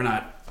 We're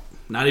not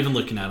even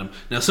looking at him.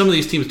 Now, some of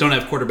these teams don't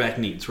have quarterback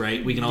needs,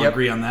 right? We can all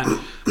agree on that.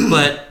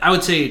 But I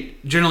would say,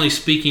 generally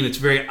speaking, it's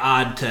very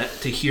odd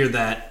to hear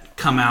that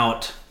come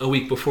out a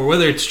week before.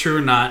 Whether it's true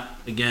or not,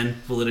 again,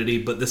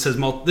 validity, but this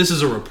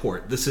is a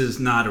report. This is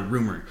not a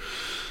rumor.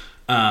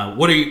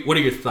 What are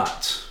your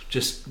thoughts?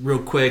 Just real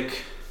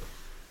quick.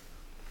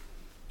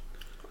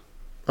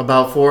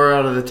 About 4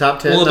 out of the top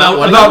 10?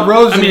 Well, about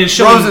Rosen. I mean, it's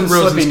showing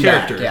Rosen's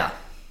character. Back, yeah.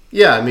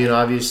 Yeah, I mean,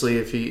 obviously,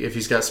 if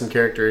he's got some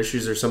character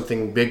issues or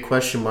something, big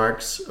question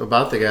marks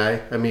about the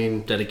guy. I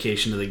mean,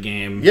 dedication to the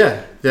game.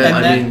 Yeah,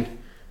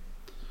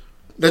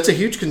 that's a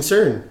huge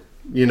concern.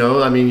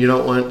 I mean, you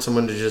don't want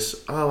someone to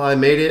just, I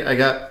made it, I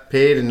got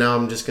paid, and now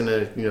I'm just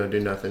gonna, do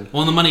nothing.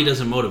 Well, the money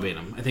doesn't motivate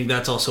him. I think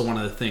that's also one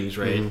of the things,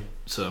 right? Mm-hmm.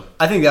 So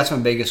I think that's my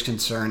biggest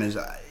concern. Is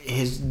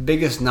his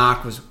biggest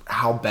knock was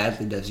how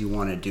badly does he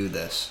want to do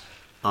this?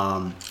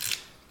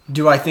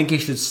 Do I think he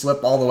should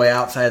slip all the way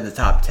outside of the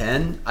top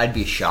 10? I'd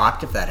be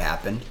shocked if that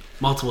happened.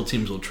 Multiple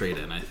teams will trade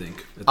in, I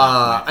think.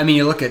 I mean,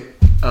 you look at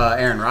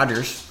Aaron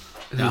Rodgers,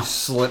 who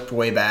slipped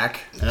way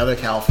back, another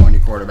California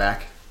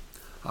quarterback.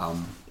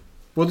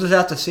 We'll just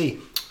have to see.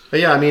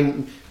 But yeah, I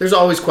mean, there's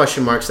always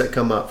question marks that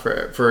come up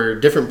for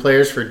different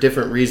players for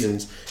different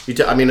reasons.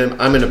 I mean,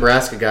 I'm a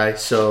Nebraska guy,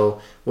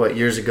 so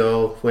years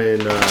ago when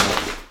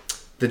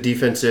the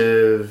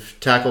defensive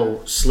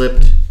tackle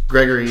slipped,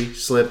 Gregory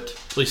slipped.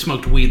 Well, he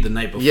smoked weed the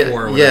night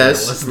before. Yeah,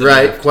 yes,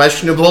 right. Draft.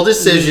 Questionable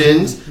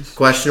decisions,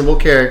 questionable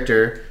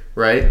character,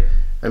 right?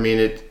 I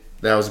mean,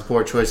 that was a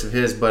poor choice of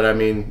his, but I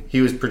mean,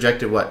 he was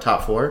projected,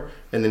 top 4?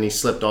 And then he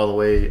slipped all the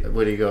way,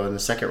 where did he go, in the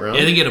second round?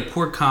 Yeah, I think he had a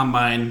poor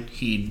combine.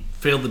 He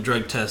failed the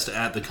drug test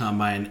at the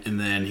combine, and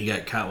then he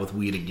got caught with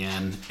weed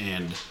again.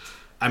 And,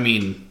 I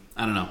mean,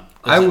 I don't know.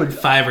 I would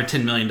 $5 or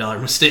 $10 million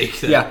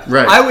mistake. Yeah,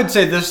 right. I would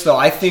say this though.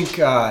 I think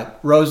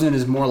Rosen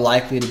is more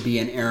likely to be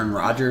an Aaron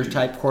Rodgers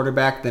type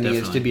quarterback than he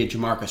is to be a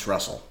Jamarcus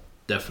Russell.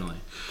 Definitely.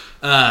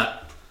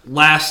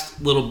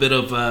 Last little bit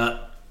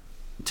of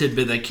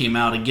tidbit that came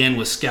out again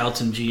with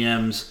scouts and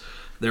GMs.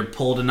 They're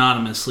polled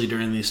anonymously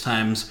during these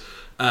times.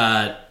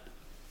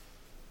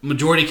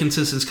 Majority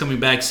consensus coming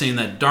back saying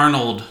that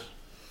Darnold.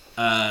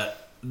 A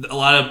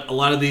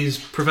lot of these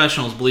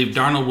professionals believe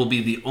Darnold will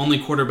be the only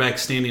quarterback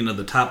standing of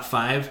the top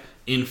 5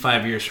 in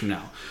 5 years from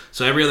now.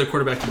 So every other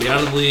quarterback will be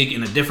out of the league,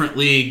 in a different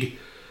league,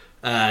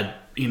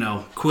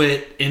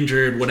 quit,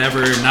 injured,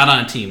 whatever, not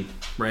on a team,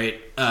 right?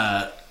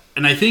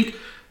 And I think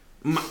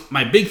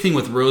my big thing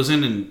with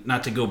Rosen, and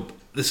not to go,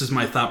 this is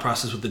my thought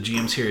process with the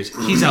GMs here, is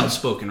he's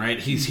outspoken, right?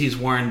 He's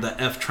worn the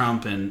F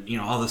Trump and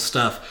all this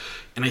stuff.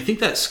 And I think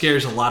that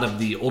scares a lot of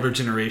the older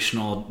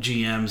generational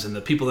GMs and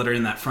the people that are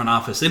in that front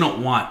office. They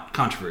don't want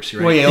controversy,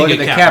 right? Well, yeah, look at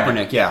the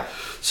Kaepernick, yeah.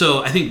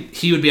 So I think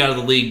he would be out of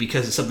the league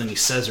because it's something he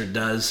says or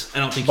does. I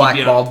don't think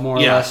blackballed more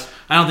or less.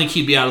 I don't think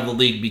he'd be out of the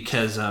league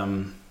because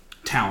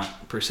talent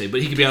per se,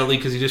 but he could be out of the league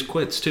because he just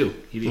quits too.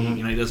 He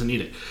doesn't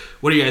need it.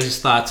 What are you guys'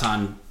 thoughts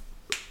on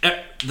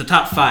the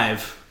top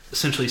 5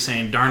 essentially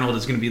saying Darnold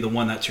is going to be the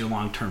one that's your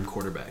long-term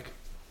quarterback?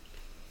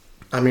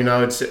 I mean, I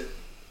would say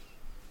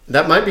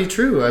that might be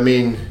true. I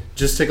mean,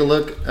 just take a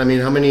look. I mean,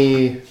 how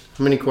many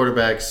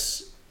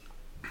quarterbacks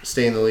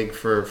stay in the league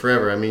for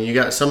forever? I mean, you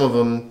got some of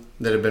them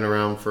that have been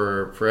around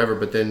for forever,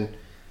 but then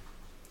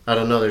I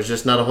don't know. There's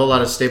just not a whole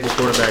lot of staple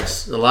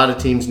quarterbacks. A lot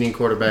of teams need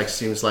quarterbacks.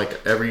 Seems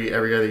like every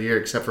other year,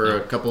 except for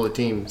a couple of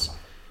teams.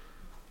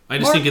 I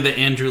just think of the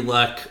Andrew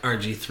Luck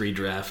RG3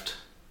 draft,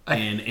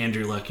 and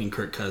Andrew Luck and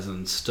Kirk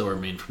Cousins still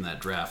remain from that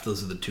draft.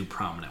 Those are the 2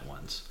 prominent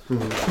ones.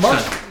 Mm-hmm.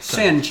 Mark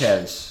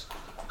Sanchez.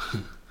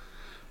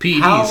 PEDs.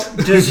 How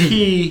does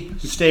he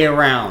stay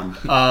around?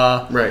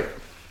 Right.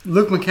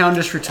 Luke McCown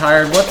just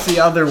retired. What's the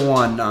other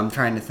one I'm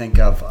trying to think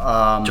of?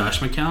 Josh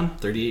McCown,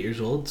 38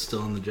 years old,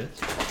 still on the Jets.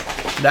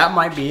 That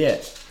might be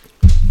it.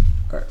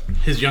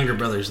 His younger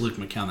brother is Luke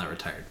McCown that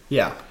retired.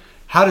 Yeah.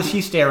 How does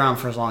he stay around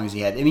for as long as he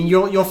had? I mean,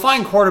 you'll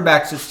find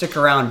quarterbacks that stick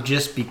around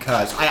just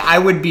because. I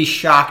would be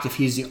shocked if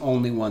he's the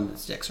only one that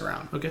sticks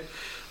around. Okay.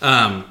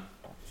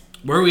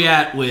 Where are we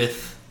at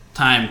with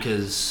time?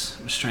 Because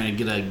I'm just trying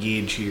to get a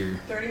gauge here.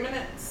 30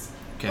 minutes.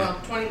 Okay.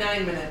 Well,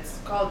 29 minutes.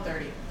 Call it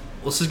 30.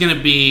 Well, this is going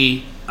to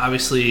be,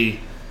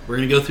 obviously, we're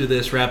going to go through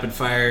this rapid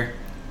fire,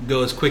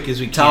 go as quick as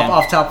we can.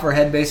 Off top of our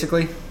head,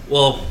 basically?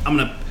 Well,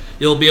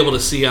 you'll be able to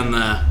see on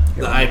the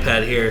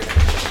iPad here.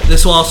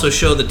 This will also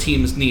show the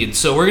team's needs.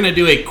 So we're going to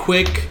do a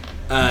quick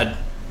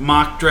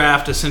mock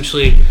draft,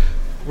 essentially.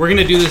 we're going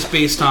to do this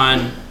based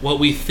on what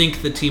we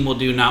think the team will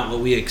do, not what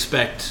we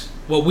expect,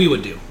 what we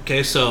would do.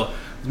 Okay, so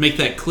make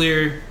that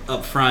clear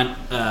up front.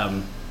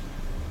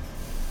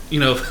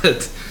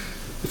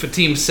 If a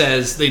team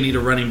says they need a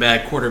running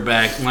back,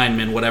 quarterback,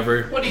 lineman,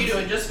 whatever. What are you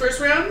doing? Just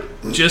first round?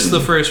 Just the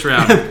first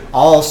round.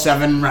 All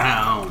 7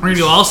 rounds. We're going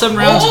to do all 7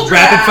 rounds Whole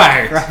rapid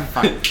fire. Rapid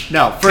fire.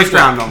 No, first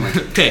round only.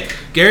 Okay,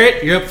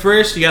 Garrett, you're up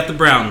first. You got the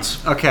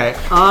Browns. Okay,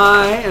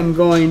 I am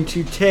going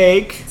to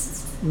take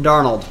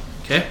Darnold.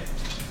 Okay.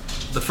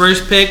 The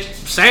first pick,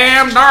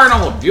 Sam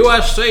Darnold,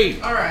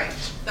 USC. All right.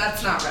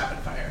 That's not rapid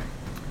fire.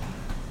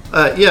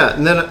 Yeah,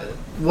 and then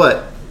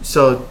what?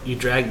 So You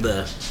dragged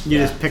the. You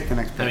just pick the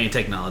next pick. I mean,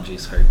 technology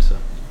is hard, so.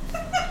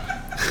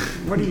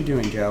 What are you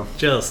doing, Joe?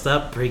 Joe,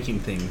 stop breaking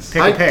things.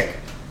 Pick a pick.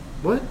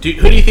 what?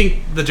 Who do you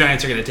think the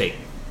Giants are going to take?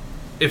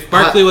 If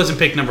Barkley wasn't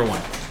pick number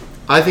 1.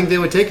 I think they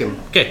would take him.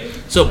 Okay,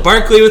 so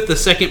Barkley with the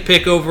second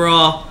pick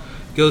overall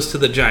goes to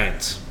the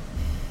Giants.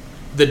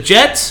 The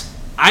Jets,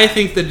 I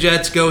think the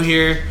Jets go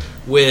here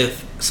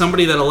with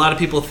somebody that a lot of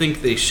people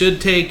think they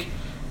should take,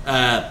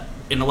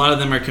 and a lot of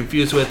them are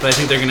confused with, but I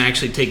think they're going to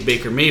actually take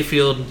Baker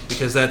Mayfield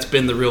because that's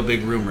been the real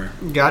big rumor.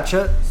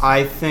 Gotcha.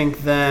 I think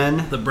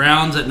then The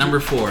Browns at number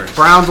 4.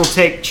 Browns will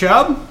take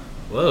Chubb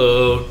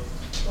Whoa.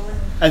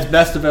 as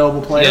best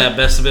available player. Yeah,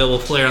 best available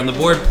player on the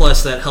board,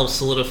 plus that helps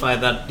solidify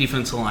that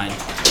defensive line.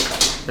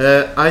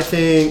 I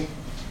think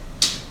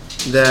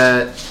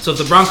that So if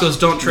the Broncos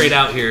don't trade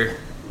out here,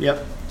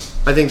 Yep.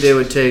 I think they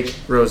would take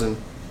Rosen.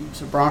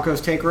 So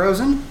Broncos take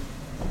Rosen.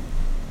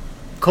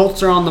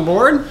 Colts are on the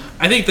board.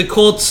 I think the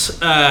Colts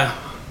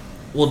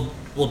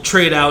will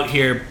trade out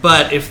here,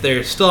 but if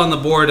they're still on the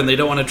board and they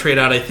don't want to trade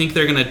out, I think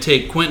they're going to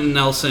take Quentin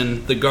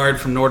Nelson, the guard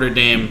from Notre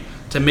Dame,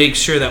 to make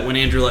sure that when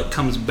Andrew Luck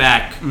comes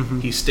back,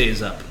 he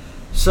stays up.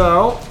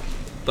 So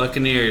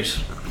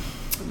Buccaneers.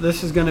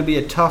 this is going to be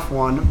a tough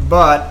one,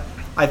 but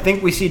I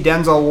think we see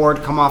Denzel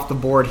Ward come off the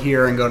board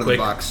here and go to Quick.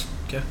 the Bucs.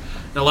 Okay.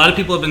 Now, a lot of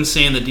people have been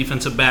saying the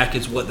defensive back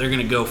is what they're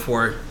going to go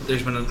for.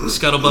 There's been a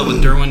scuttlebutt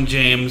with Derwin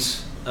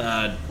James,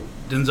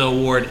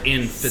 Denzel Ward,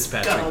 and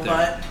Fitzpatrick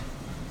there.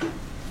 Scuttlebutt.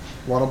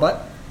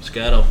 Waddlebutt.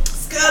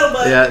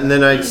 Scuttlebutt. Yeah, and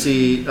then I'd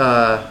see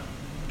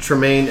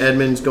Tremaine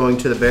Edmonds going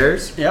to the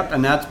Bears. Yep,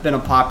 and that's been a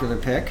popular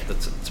pick.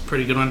 That's a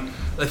pretty good one.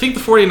 I think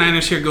the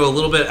 49ers here go a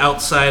little bit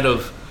outside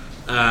of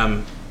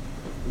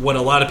what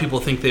a lot of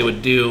people think they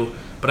would do,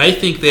 but I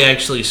think they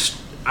actually,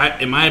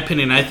 in my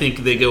opinion, I think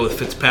they go with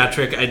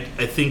Fitzpatrick. I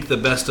think the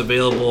best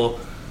available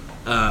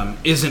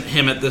isn't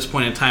him at this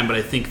point in time, but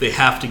I think they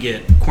have to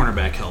get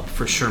cornerback help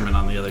for Sherman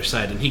on the other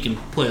side, and he can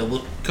play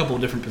a couple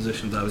of different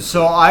positions, obviously.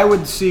 So I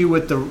would see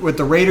with the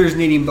Raiders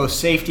needing both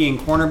safety and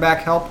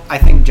cornerback help, I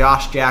think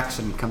Josh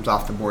Jackson comes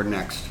off the board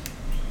next.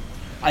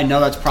 I know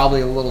that's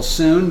probably a little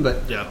soon,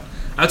 but Yeah.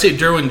 I would say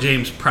Derwin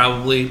James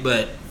probably,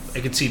 but I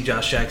could see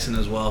Josh Jackson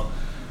as well.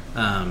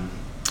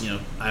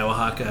 Iowa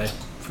Hawkeye.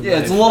 For yeah,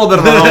 it's a life. little bit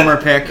of a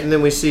homer pick. And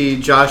then we see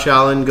Josh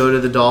Allen go to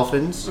the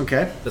Dolphins.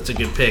 Okay. That's a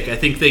good pick. I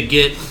think they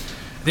get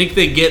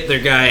their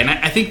guy, and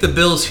I think the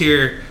Bills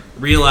here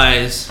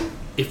realize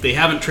if they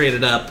haven't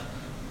traded up,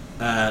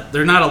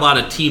 there are not a lot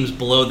of teams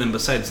below them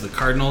besides the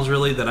Cardinals,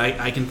 really, that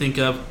I can think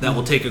of that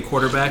will take a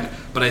quarterback.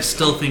 But I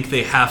still think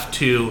they have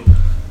to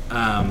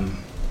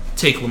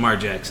take Lamar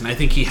Jackson. I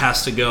think he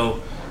has to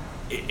go.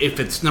 If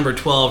it's number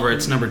 12 or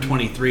it's number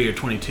 23 or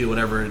 22,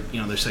 whatever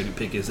their second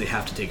pick is, they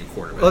have to take a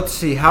quarterback. Let's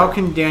see. How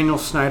can Daniel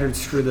Snyder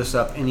screw this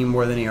up any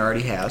more than he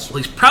already has? Well,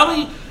 he's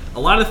probably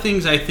a lot of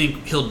things I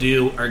think he'll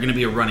do are going to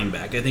be a running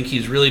back. I think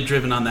he's really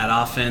driven on that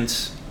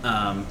offense.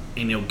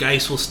 And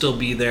Geis will still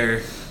be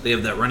there. They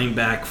have that running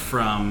back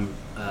from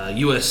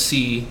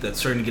USC that's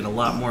starting to get a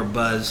lot more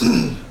buzz.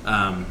 And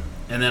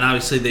then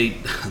obviously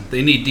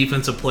they need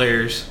defensive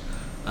players.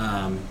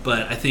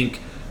 But I think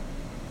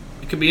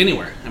it could be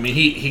anywhere. I mean,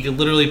 he could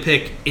literally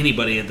pick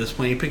anybody at this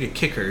point. He pick a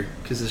kicker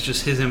because it's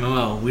just his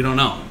MMO. We don't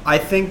know. I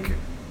think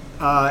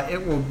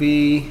it will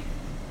be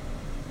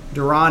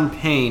Deron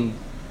Payne,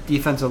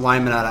 defensive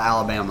lineman out of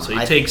Alabama. So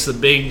he takes the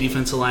big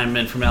defensive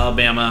lineman from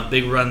Alabama,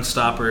 big run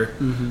stopper.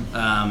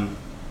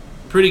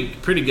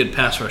 Pretty good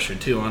pass rusher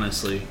too,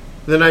 honestly.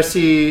 Then I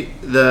see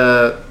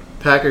the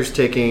Packers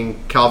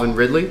taking Calvin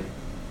Ridley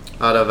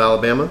out of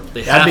Alabama.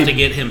 They That'd have be- to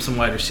get him some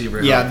wide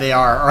receiver. Yeah, help. they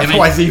are. Or I mean-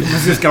 otherwise, he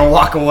was just going to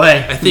walk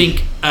away. I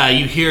think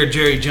you hear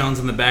Jerry Jones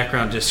in the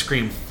background just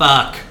scream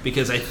 "fuck"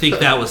 because I think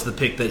that was the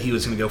pick that he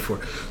was going to go for.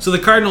 So the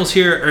Cardinals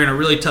here are in a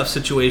really tough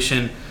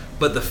situation,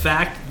 but the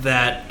fact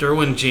that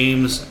Derwin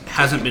James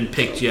hasn't been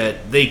picked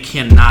yet, they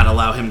cannot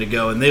allow him to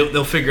go, and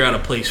they'll figure out a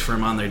place for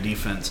him on their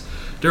defense.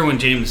 Derwin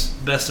James,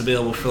 best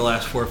available for the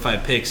last 4 or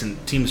 5 picks,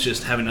 and teams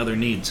just having other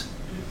needs.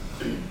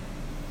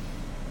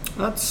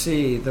 Let's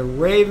see. The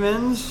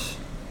Ravens.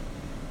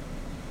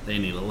 They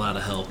need a lot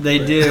of help. They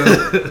but-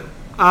 do.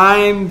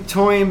 I'm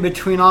toying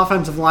between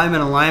offensive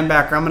lineman and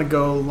linebacker. I'm going to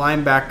go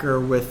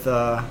linebacker with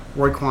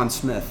Roquan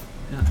Smith.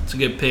 Yeah, it's a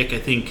good pick. I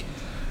think,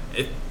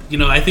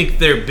 I think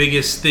their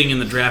biggest thing in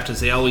the draft is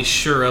they always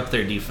shore up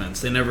their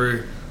defense. They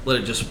never let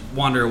it just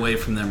wander away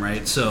from them,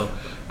 right? So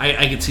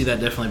I could see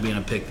that definitely being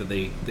a pick that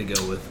they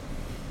go with.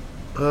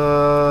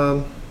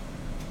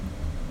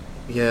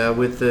 Yeah,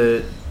 with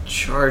the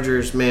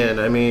Chargers, man.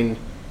 I mean,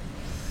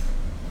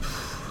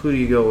 who do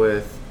you go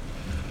with?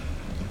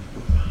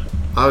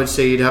 I would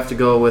say you'd have to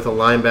go with a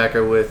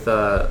linebacker with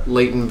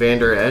Leighton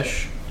Vander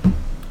Esch.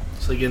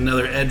 So you get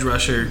another edge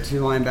rusher.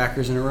 2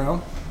 linebackers in a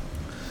row.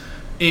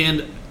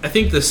 And I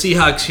think the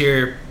Seahawks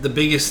here, the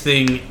biggest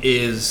thing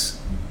is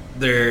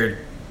their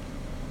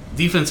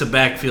defensive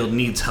backfield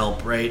needs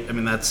help, right? I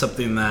mean, that's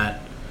something that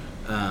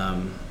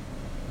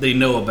they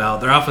know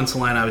about. Their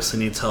offensive line obviously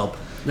needs help.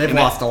 They've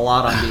lost a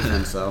lot on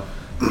defense, though.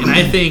 And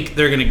I think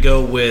they're going to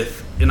go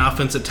with an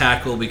offensive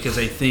tackle because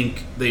I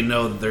think they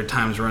know that their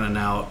time's running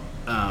out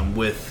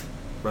with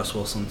Russ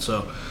Wilson.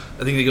 So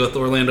I think they go with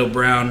Orlando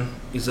Brown.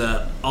 He's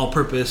a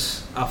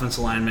all-purpose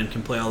offensive lineman.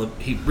 Can play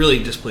he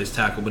really just plays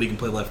tackle, but he can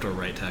play left or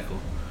right tackle.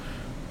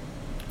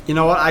 You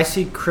know what? I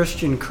see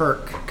Christian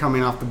Kirk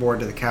coming off the board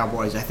to the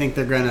Cowboys. I think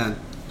they're gonna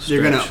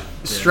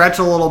stretch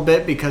a little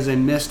bit because they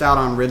missed out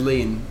on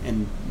Ridley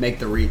and make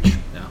the reach.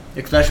 Yeah.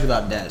 Especially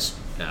without Dez.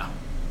 Yeah.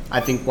 I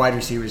think wide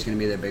receiver is going to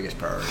be their biggest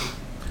priority.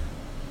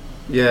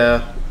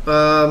 Yeah.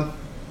 I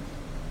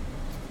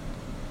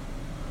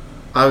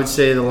would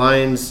say the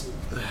Lions,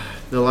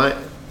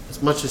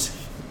 as much as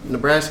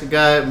Nebraska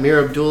guy,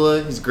 Amir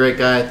Abdullah, he's a great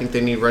guy. I think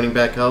they need running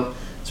back help.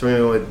 So we're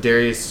going to go with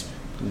Darius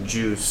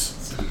Juice.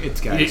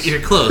 It's guys. You're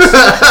close.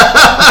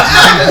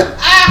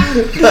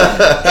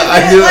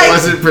 I knew it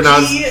wasn't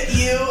pronounced.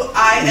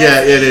 G-U-I-S-E?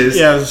 Yeah, it is.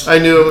 Yes. I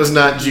knew it was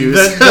not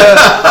juice.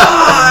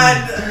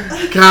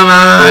 God. Come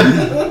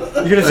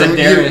on. You're going to say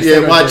Darius.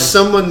 Yeah, watch.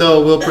 Someone,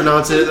 though, will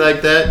pronounce it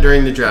like that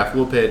during the draft.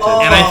 We'll pay attention.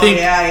 Oh, And I think-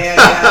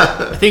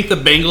 yeah. I think the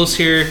Bengals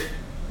here,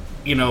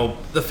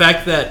 the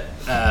fact that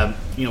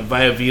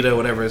Viavita,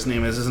 whatever his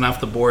name is, isn't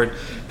off the board. I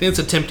think it's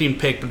a tempting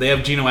pick, but they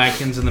have Geno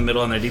Atkins in the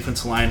middle on their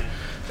defensive line.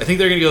 I think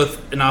they're going to go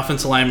with an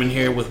offensive lineman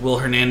here with Will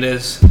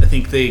Hernandez. I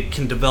think they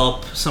can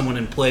develop someone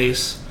in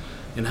place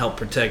and help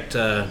protect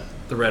the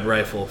Red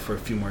Rifle for a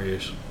few more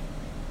years.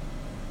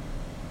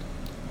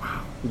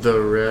 The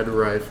Red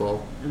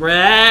Rifle.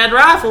 Red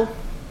Rifle.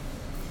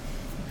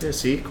 Yeah,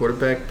 see,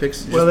 quarterback picks.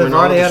 Just Well, they've went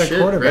all already to had a shit,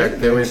 quarterback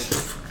Right? They went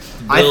Bills.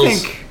 I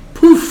think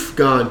poof,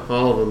 gone,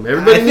 all of them.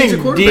 Everybody needs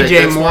a quarterback.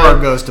 DJ That's Moore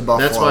why- goes to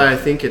Buffalo. That's why I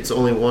think it's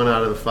only 1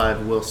 out of the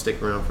 5 will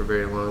stick around for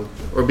very long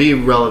or be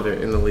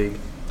relevant in the league.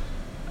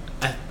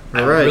 I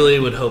All right. really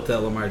would hope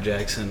that Lamar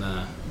Jackson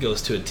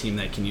goes to a team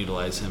that can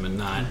utilize him and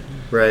not,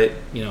 Right.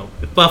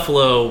 if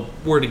Buffalo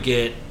were to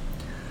get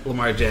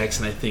Lamar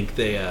Jackson, I think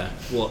they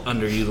will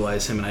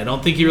underutilize him, and I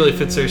don't think he really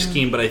fits their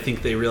scheme. But I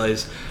think they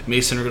realize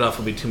Mason Rudolph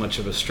will be too much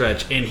of a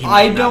stretch, and he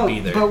might not be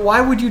there. But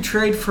why would you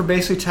trade for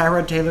basically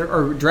Tyrod Taylor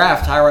or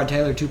draft Tyrod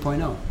Taylor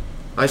 2.0?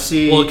 I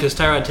see. Well, because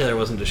Tyrod Taylor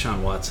wasn't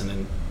Deshaun Watson,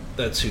 and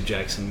that's who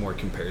Jackson more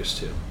compares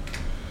to.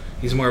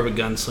 He's more of a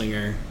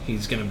gunslinger.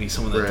 He's going to be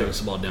someone that Right. throws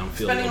the ball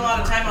downfield. Spending a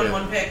lot of time on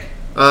one pick.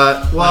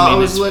 I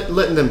was it's-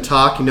 letting them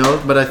talk,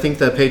 but I think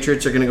the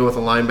Patriots are going to go with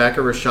a linebacker,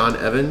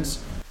 Rashaan Evans.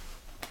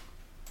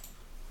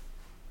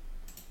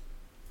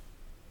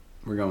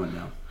 We're going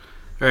now.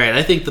 All right,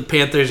 I think the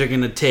Panthers are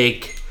going to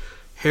take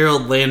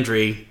Harold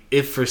Landry,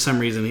 if for some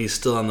reason he's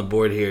still on the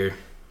board here.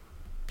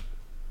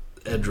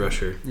 Edge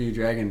rusher. Are you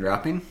dragging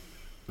dropping?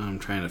 I'm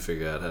trying to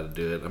figure out how to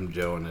do it. I'm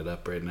joeing it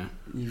up right now.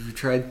 You've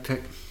tried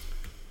pick.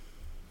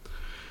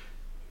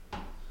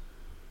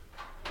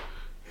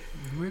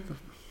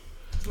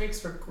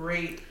 Makes for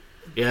great.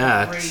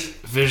 Yeah, Great. it's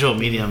visual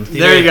medium.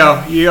 There you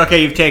go.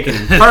 You've taken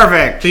it.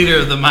 Perfect. Theater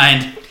of the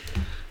mind.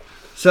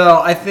 So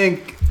I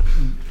think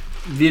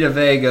Vita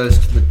Vea goes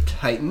to the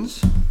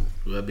Titans.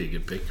 Ooh, that'd be a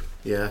good pick.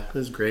 Yeah, that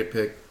was a great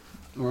pick.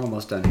 We're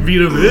almost done here.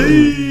 Vita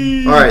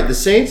Vea. All right, the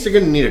Saints are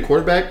going to need a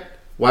quarterback,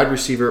 wide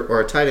receiver, or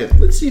a tight end.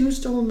 Let's see who's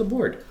still on the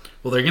board.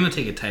 Well, they're going to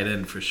take a tight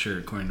end for sure,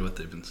 according to what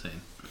they've been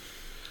saying.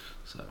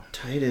 So,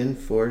 Tight end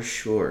for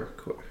sure.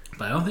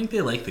 but I don't think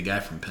they like the guy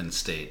from Penn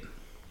State.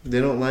 They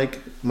don't like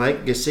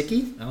Mike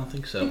Gesicki? I don't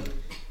think so.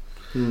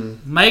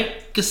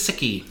 Mike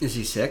Gesicki. Is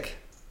he sick?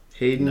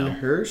 Hayden No.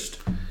 Hurst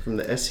from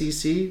the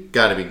SEC?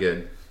 Gotta be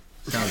good.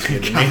 Sounds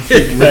good to me.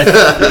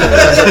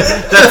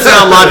 That's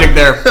sound logic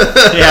there.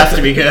 He has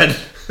to be good.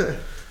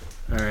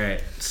 All right,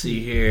 let's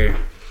see here.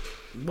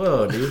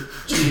 Whoa, dude.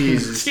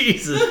 Jesus.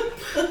 Jesus.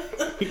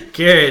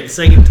 Garrett,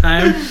 second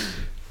time.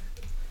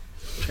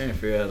 Trying to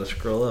figure out how to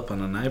scroll up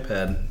on an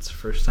iPad. It's the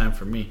first time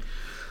for me.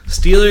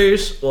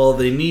 Steelers, well,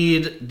 they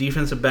need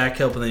defensive back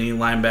help and they need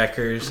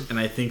linebackers, and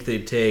I think they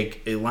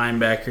take a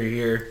linebacker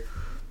here.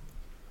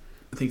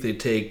 I think they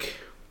take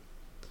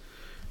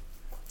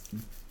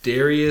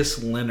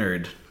Darius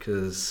Leonard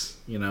because,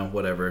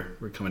 whatever.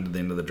 We're coming to the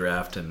end of the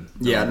draft. And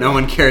Yeah, no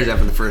one cares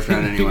after the first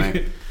round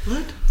anyway.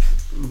 What?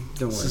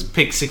 Don't This worry. is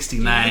pick Do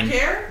 69. you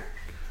care?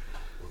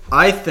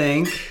 I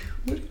think.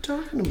 What are you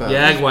talking about?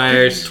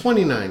 Jaguars.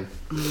 29.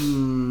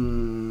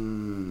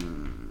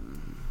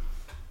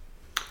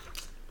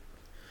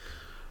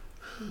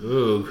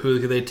 Ooh, who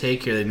could they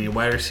take here? They need a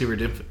wide receiver,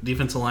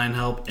 defensive line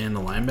help, and a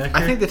linebacker.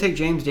 I think they take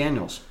James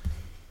Daniels.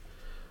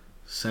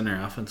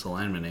 Center offensive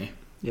lineman, eh?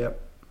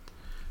 Yep.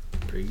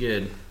 Pretty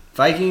good.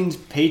 Vikings,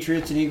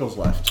 Patriots, and Eagles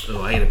left.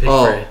 Oh, I got to pick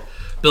for it.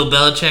 Bill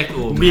Belichick.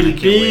 Oh, man, I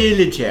can't wait.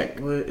 Belichick.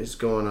 What is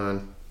going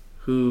on?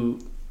 Who?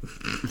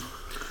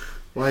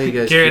 Why are you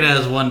guys? Garrett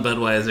has one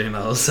Budweiser, and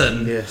all of a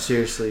sudden, Yeah,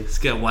 seriously. he's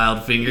got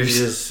wild fingers.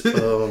 Just,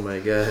 oh my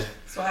god.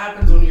 That's what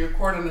happens when you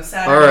record on a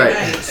Saturday All right,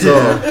 night.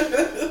 so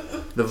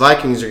the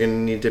Vikings are going to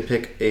need to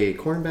pick a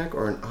cornerback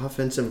or an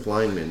offensive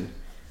lineman.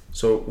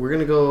 So we're going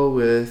to go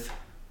with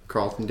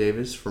Carlton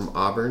Davis from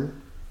Auburn.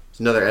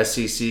 He's another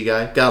SEC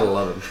guy. Gotta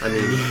love him. I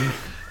mean,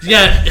 He's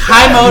got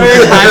high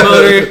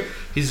motor.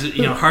 He's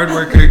hard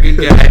worker, good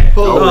guy.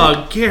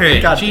 Holy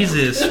Garrett, God.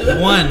 Jesus,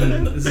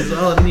 one. This is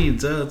all it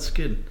needs. Oh, that's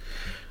good.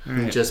 All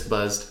I'm right. just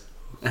buzzed.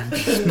 I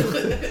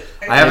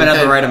haven't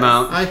had the right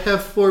amount. I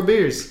have 4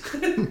 beers. I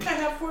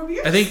have 4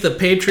 beers. I think the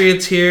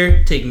Patriots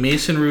here take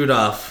Mason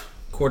Rudolph,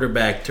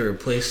 quarterback, to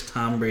replace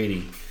Tom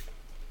Brady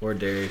or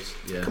Darius.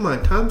 Yeah. Come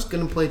on, Tom's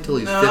going to play till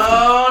he's 50.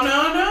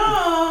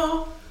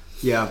 No.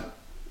 Yeah.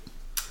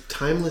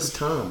 Timeless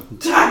Tom.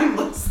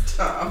 Timeless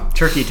Tom.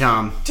 Turkey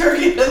Tom.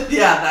 Turkey.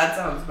 Yeah, that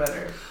sounds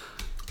better.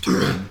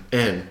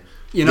 And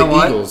You know the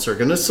what? Eagles are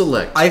going to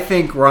select I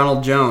think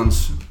Ronald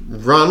Jones.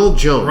 Ronald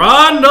Jones.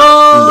 Rondo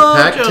In the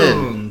Pac-10.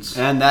 Jones.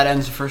 And that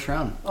ends the first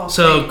round. Oh,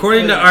 So thank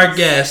according to our goodness.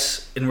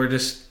 guess, and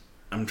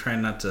I'm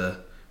trying to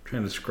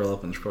scroll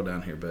up and scroll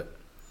down here, but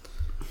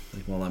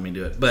it won't let me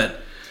do it. But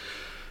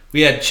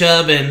we had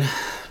Chubb and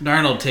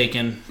Darnold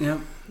taken, Yep.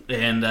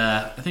 and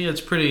I think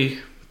that's pretty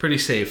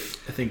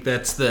safe. I think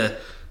that's the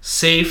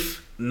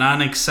safe,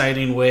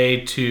 non-exciting way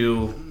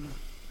to.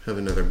 Have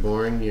another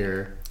boring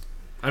year.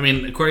 I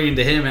mean, according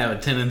to him, have a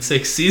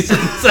 10-6 season.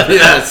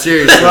 Yeah,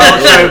 seriously.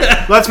 Well,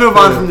 so let's move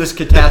on from this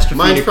catastrophe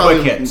Mine's to quick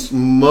probably hits.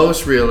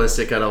 most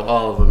realistic out of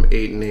all of them,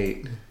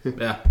 8-8.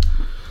 Yeah.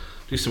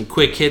 Do some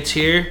quick hits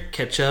here.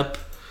 Catch up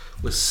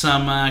with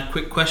some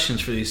quick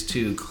questions for these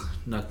two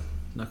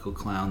knuckle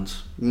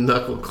clowns.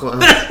 Knuckle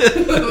clown.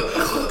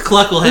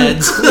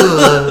 Cluckleheads.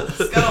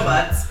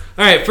 Scuttlebutts.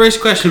 All right,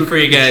 first question for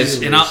you guys,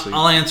 and Seriously.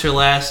 I'll answer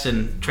last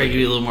and try to give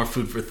you a little more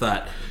food for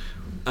thought.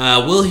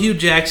 Will Hugh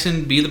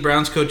Jackson be the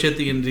Browns coach at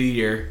the end of the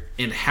year,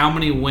 and how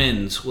many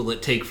wins will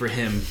it take for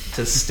him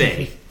to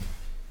stay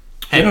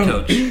head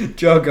coach?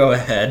 Joe, go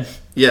ahead.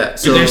 Yeah,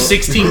 So so there's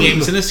 16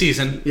 games in a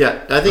season.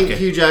 yeah, I think Okay.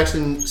 Hugh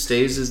Jackson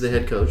stays as the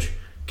head coach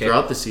Okay.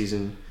 throughout the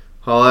season.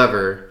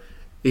 However,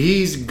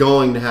 he's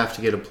going to have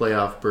to get a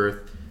playoff berth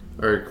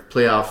or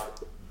playoff.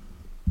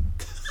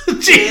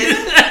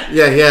 Jeez.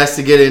 Yeah, he has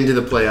to get into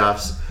the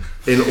playoffs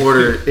in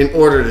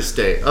order to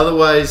stay.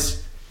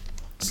 Otherwise,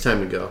 it's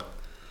time to go.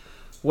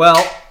 Well,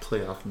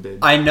 Playoff bid.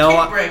 I Kick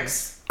know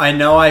bricks.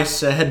 I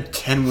said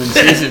 10-win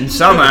season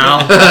somehow.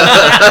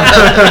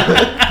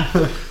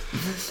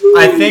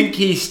 I think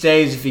he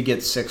stays if he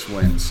gets 6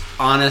 wins.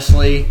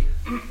 Honestly,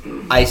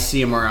 I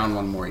see him around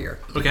one more year.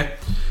 Okay.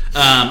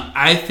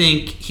 I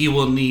think he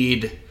will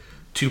need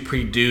to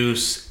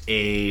produce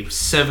a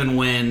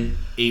 7-win,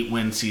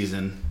 8-win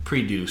season.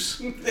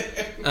 Produce.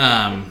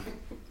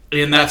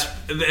 And that's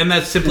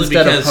simply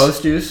Instead of because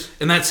post-deuce.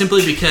 and that's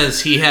simply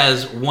because he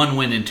has 1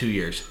 win in 2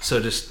 years. So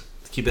just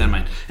keep that in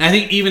mind. And I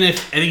think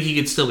he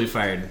could still be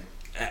fired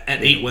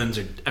at 8 wins,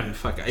 or he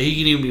can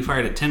even be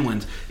fired at 10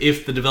 wins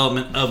if the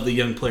development of the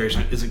young players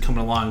isn't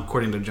coming along,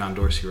 according to John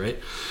Dorsey, right?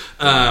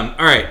 All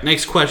right,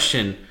 next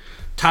question.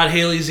 Todd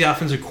Haley's the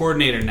offensive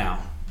coordinator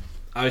now.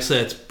 Obviously,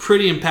 that's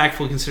pretty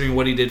impactful considering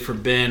what he did for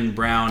Ben,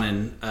 Brown,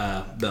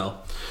 and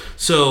Bell.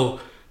 So,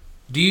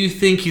 do you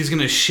think he's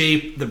going to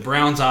shape the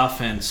Browns'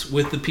 offense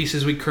with the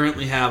pieces we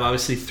currently have,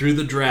 obviously through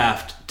the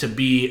draft, to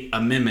be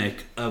a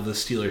mimic of the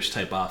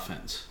Steelers-type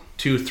offense?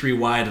 2-3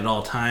 wide at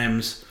all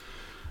times,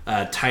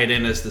 tight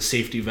end as the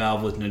safety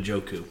valve with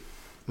Njoku.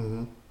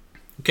 Mm-hmm.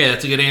 Okay,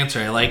 that's a good answer.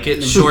 I like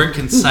it. Short,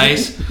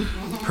 concise,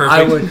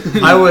 perfect.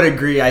 I would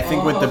agree. I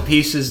think with the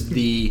pieces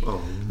the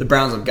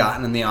Browns have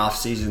gotten in the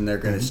offseason, they're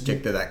going to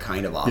stick to that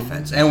kind of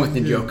offense. And with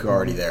Njoku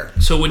already there.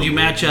 So would you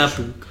match up?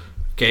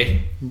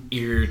 Okay,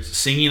 you're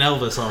singing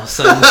Elvis all of a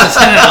sudden. This is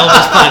an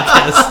Elvis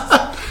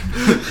podcast.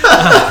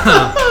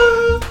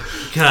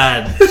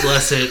 God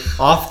bless it.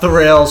 Off the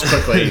rails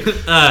quickly.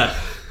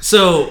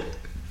 So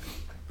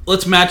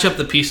let's match up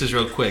the pieces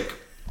real quick.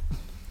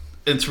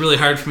 It's really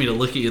hard for me to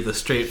look at you with a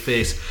straight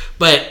face,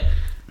 but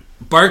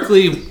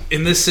Barkley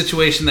in this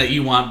situation that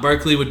you want,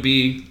 Barkley would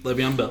be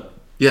Le'Veon Bell.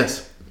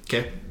 Yes.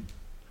 Okay.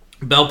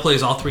 Bell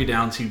plays all 3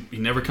 downs. He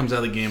never comes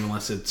out of the game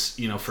unless it's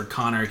for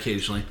Connor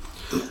occasionally.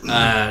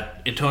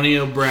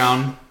 Antonio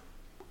Brown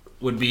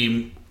would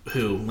be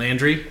who?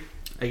 Landry,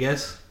 I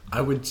guess.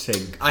 I would say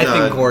I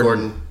think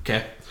Gordon.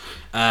 Okay.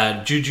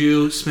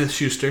 Juju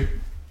Smith-Schuster.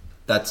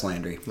 That's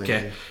Landry.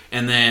 Okay.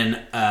 And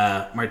then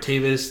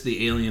Martavis,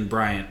 the alien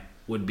Bryant,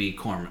 would be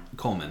Coleman.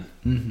 Coleman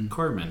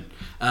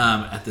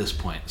at this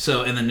point.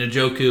 So, and then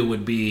Njoku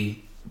would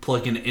be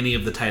plug in any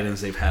of the tight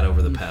ends they've had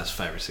over the past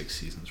 5 or 6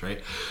 seasons,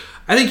 right?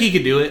 I think he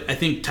could do it. I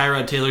think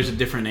Tyrod Taylor's a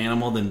different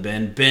animal than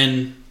Ben.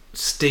 Ben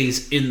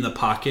stays in the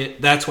pocket.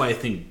 That's why I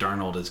think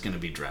Darnold is going to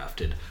be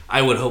drafted.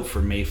 I would hope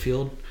for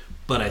Mayfield,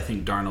 but I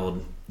think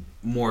Darnold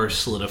more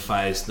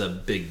solidifies the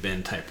Big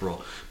Ben type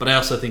role. But I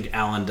also think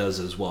Allen does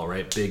as well,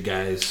 right? Big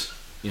guys,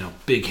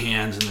 big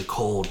hands in the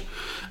cold.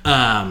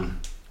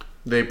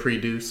 They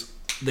pre-deuce.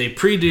 They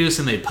pre-deuce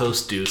and they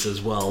post-deuce as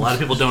well. A lot of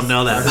people don't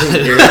know that. I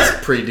think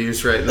Garrett's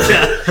pre-deuce right now.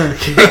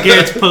 Yeah.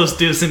 Garrett's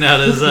post-deucing out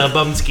his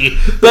bumski.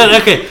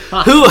 But okay,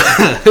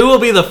 who will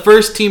be the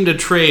first team to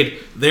trade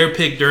their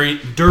pick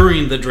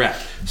during the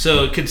draft?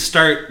 So it could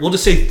start. We'll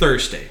just say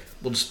Thursday.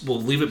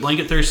 We'll leave it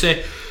blanket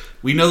Thursday.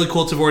 We know the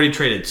Colts have already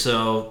traded,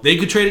 so they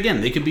could trade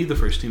again. They could be the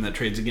first team that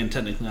trades again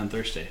technically on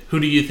Thursday. Who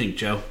do you think,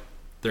 Joe?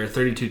 There are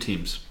 32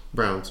 teams.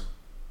 Browns.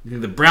 You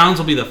think the Browns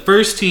will be the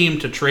first team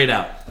to trade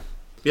out?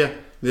 Yeah,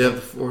 they have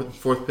the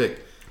fourth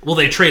pick. Will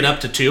they trade up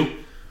to 2?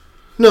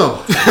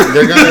 No,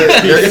 they're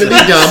gonna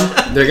be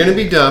dumb. They're gonna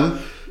be dumb,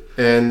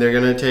 and they're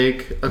gonna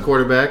take a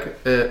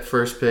quarterback at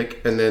first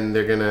pick, and then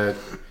they're gonna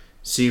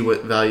see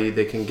what value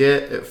they can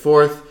get at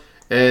fourth,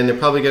 and they're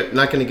probably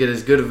not gonna get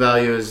as good a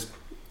value as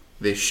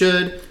they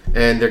should,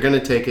 and they're gonna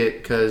take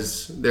it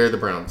because they're the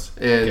Browns,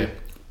 and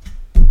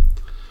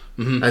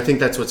I think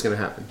that's what's gonna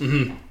happen.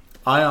 Mm-hmm.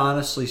 I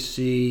honestly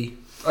see.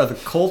 Are the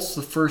Colts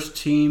the first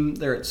team?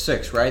 They're at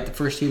 6, right? The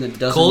first team that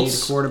doesn't need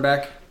a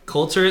quarterback?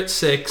 Colts are at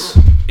 6,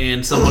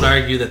 and some would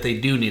argue that they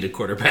do need a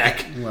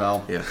quarterback.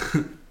 Well, yeah.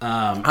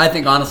 I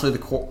think, honestly, the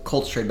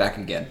Colts trade back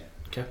again.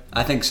 Okay.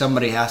 I think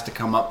somebody has to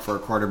come up for a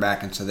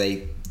quarterback, and so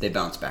they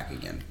bounce back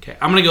again. Okay.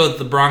 I'm going to go with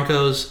the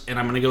Broncos, and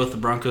I'm going to go with the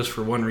Broncos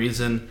for one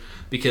reason,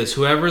 because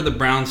whoever the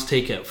Browns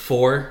take at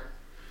 4,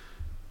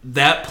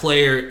 that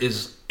player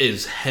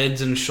is heads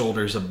and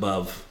shoulders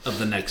above of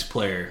the next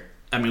player.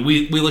 I mean,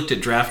 we looked at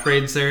draft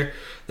grades there.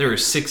 There were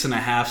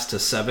 6.5s to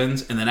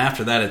 7s, and then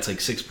after that, it's like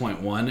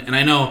 6.1. And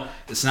I know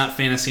it's not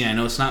fantasy. I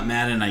know it's not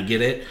Madden. I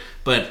get it.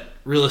 But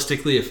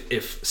realistically,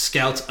 if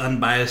scouts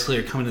unbiasedly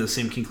are coming to the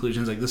same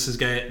conclusions, like this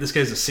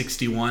guy's a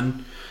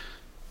 61,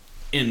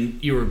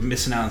 and you were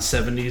missing out on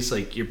 70s,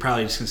 like you're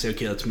probably just gonna say,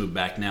 okay, let's move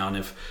back now. And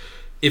if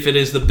it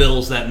is the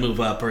Bills that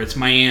move up, or it's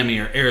Miami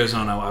or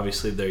Arizona,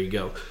 obviously there you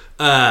go.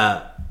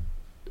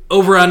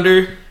 Over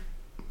under.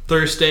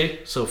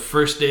 Thursday, so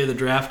first day of the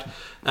draft,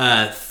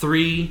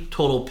 3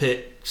 total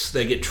picks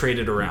that get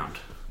traded around.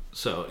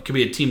 So it could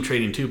be a team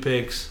trading 2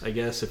 picks, I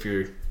guess. If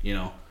you're,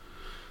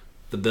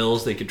 the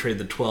Bills, they could trade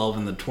the 12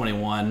 and the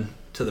 21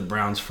 to the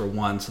Browns for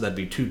 1. So that'd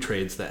be 2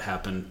 trades that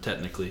happen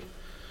technically,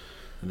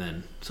 and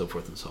then so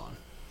forth and so on.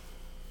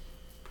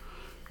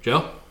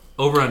 Joe,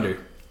 over under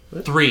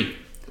 3.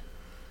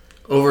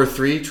 Over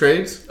 3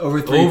 trades?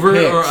 Over 3 over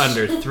picks. or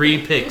under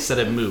 3 picks that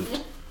have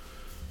moved.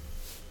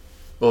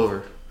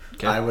 Over.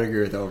 Okay. I would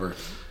agree with over.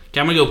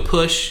 Okay, I'm going to go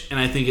push, and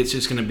I think it's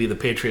just going to be the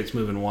Patriots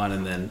moving 1,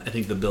 and then I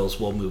think the Bills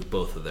will move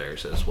both of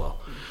theirs as well.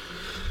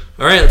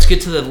 All right, let's get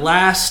to the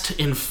last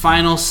and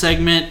final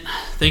segment.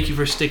 Thank you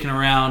for sticking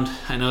around.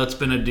 I know it's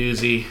been a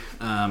doozy,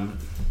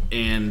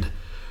 and I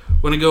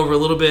want to go over a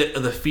little bit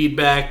of the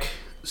feedback.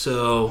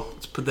 So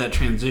let's put that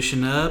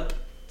transition up.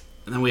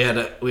 And then we had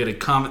a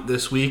comment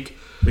this week.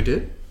 We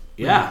did?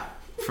 Yeah,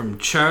 from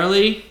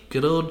Charlie,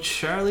 good old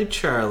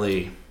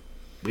Charlie.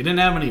 We didn't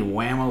have any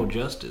whammo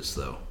justice,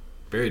 though.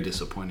 Very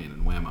disappointing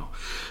in whammo.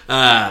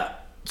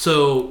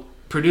 So,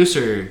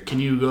 producer, can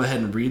you go ahead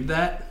and read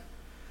that?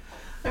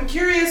 I'm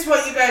curious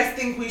what you guys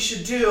think we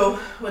should do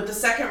with the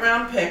second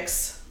round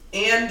picks.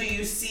 And do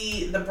you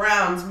see the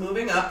Browns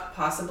moving up,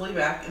 possibly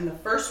back in the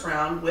first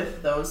round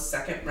with those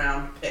second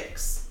round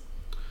picks?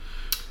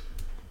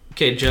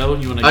 Okay, Joe,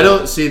 you want to go? I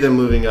don't see them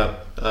moving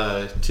up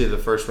to the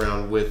first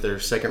round with their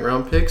second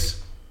round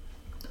picks.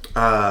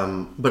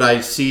 But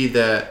I see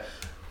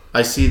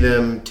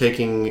them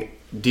taking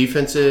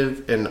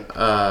defensive and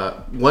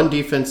one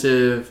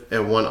defensive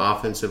and one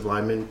offensive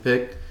lineman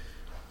pick.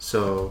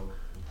 So,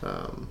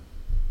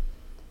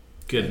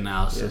 good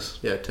analysis.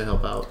 Yeah, to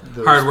help out.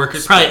 Hard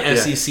workers, probably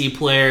SEC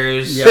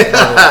players.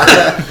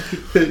 Yeah.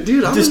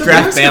 Dude, I'm Just a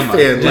draft Nebraska Bama.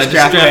 fan. Just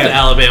Draft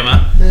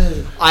Alabama.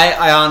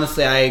 I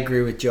honestly, I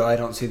agree with Joe. I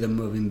don't see them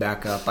moving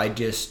back up. I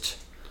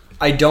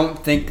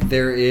don't think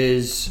there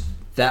is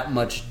that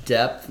much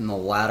depth in the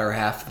latter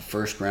half of the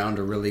first round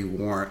to really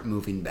warrant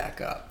moving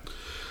back up.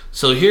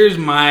 So here's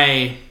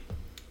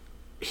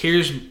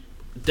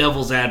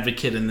devil's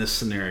advocate in this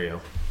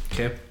scenario.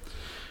 Okay,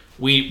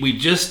 we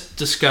just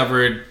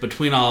discovered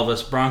between all of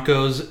us,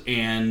 Broncos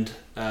and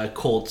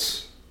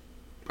Colts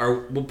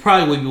will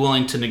probably be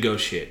willing to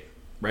negotiate.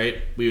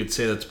 Right? We would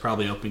say that's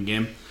probably an open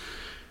game.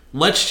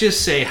 Let's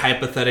just say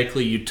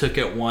hypothetically you took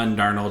at 1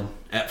 Darnold,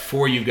 at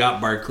 4 you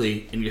got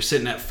Barkley, and you're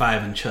sitting at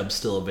 5 and Chubb's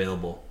still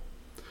available.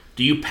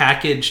 Do you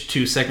package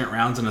 2 second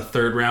rounds and a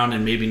third round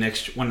and maybe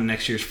one of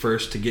next year's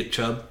first to get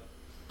Chubb?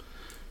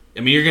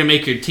 I mean, you're going to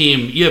make your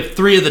team. You have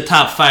 3 of the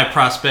top 5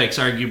 prospects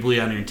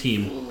arguably on your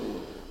team.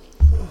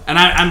 And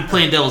I'm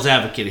playing devil's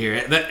advocate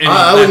here.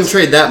 I wouldn't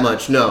trade that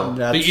much, no.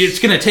 But it's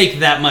going to take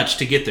that much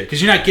to get there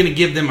because you're not going to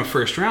give them a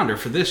first rounder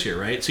for this year,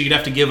 right? So you'd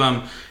have to give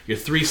them your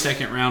 3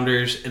 second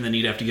rounders, and then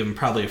you'd have to give them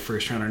probably a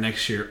first rounder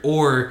next year.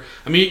 Or,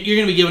 I mean, you're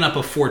going to be giving up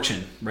a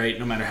fortune, right?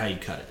 No matter how you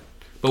cut it.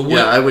 But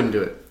yeah, I wouldn't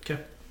do it.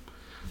 Okay.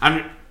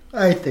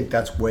 I think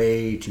that's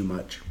way too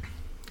much.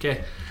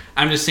 Okay.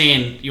 I'm just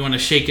saying, you want to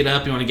shake it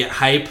up, you want to get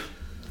hype.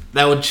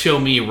 That would show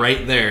me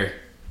right there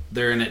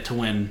they're in it to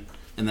win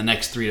in the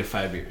next 3 to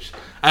 5 years.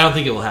 I don't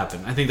think it will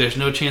happen. I think there's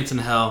no chance in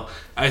hell.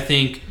 I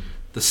think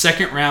the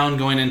second round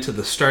going into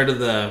the start of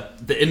the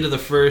end of the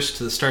first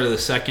to the start of the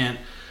second,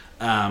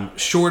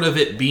 short of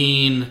it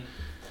being,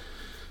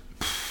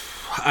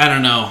 I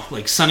don't know,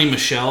 like Sonny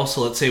Michel.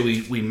 So let's say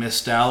we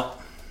missed out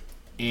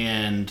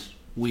and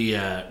we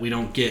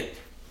don't get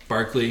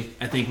Barkley.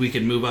 I think we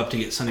could move up to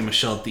get Sonny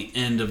Michel at the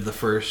end of the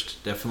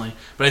first, definitely.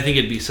 But I think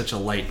it'd be such a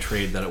light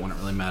trade that it wouldn't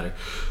really matter.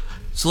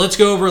 So let's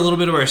go over a little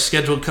bit of our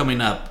schedule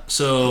coming up.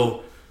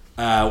 So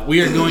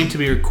we are going to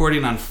be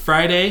recording on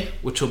Friday,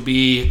 which will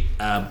be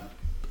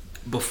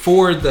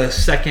before the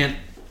second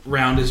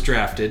round is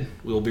drafted.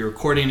 We will be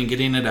recording and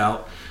getting it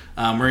out.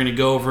 We're going to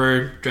go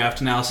over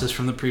draft analysis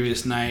from the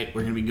previous night.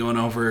 We're going to be going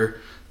over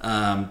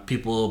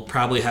people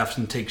probably have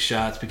to take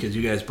shots because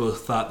you guys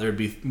both thought there'd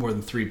be more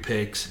than 3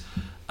 picks.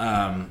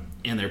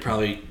 And there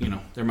probably,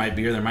 there might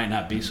be or there might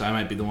not be, so I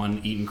might be the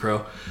one eating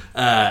crow.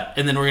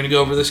 And then we're going to go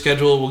over the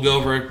schedule. We'll go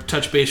over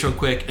touch base real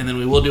quick, and then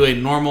we will do a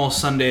normal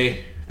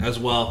Sunday as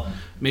well.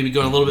 Maybe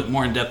going a little bit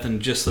more in depth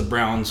than just the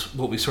Browns,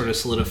 what we sort of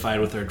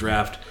solidified with our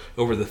draft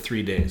over the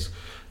 3 days.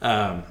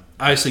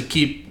 Obviously,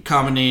 keep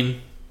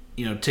commenting,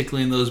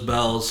 tickling those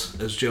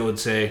bells, as Joe would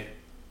say.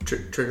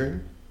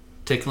 Triggering?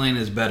 Tickling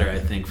is better, I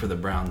think, for the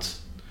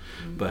Browns.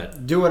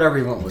 But do whatever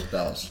you want with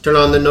bells. Turn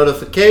on the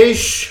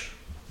notification.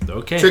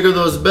 Okay. Trigger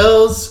those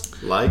bells.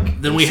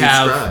 Then we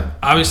have,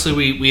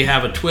 obviously, we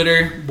have a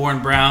Twitter,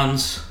 Born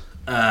Browns.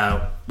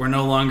 We're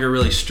no longer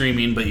really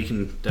streaming, but you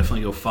can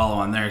definitely go follow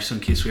on there. So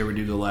in case we ever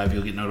do go live,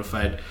 you'll get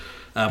notified.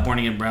 Born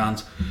Again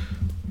Browns.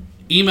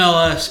 Email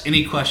us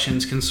any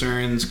questions,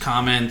 concerns,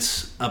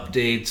 comments,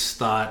 updates,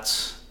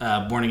 thoughts.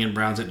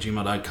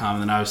 bornagainbrowns@gmail.com.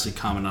 And then obviously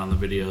comment on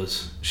the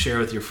videos. Share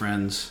with your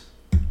friends.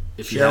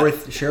 Share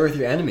with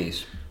your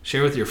enemies.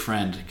 Share with your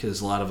friend,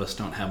 because a lot of us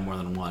don't have more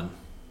than one.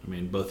 I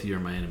mean, both of you are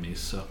my enemies.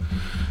 So,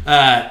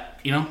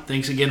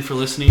 thanks again for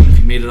listening. If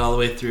you made it all the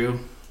way through,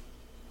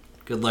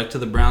 good luck to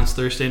the Browns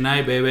Thursday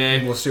night,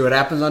 baby. We'll see what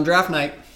happens on draft night.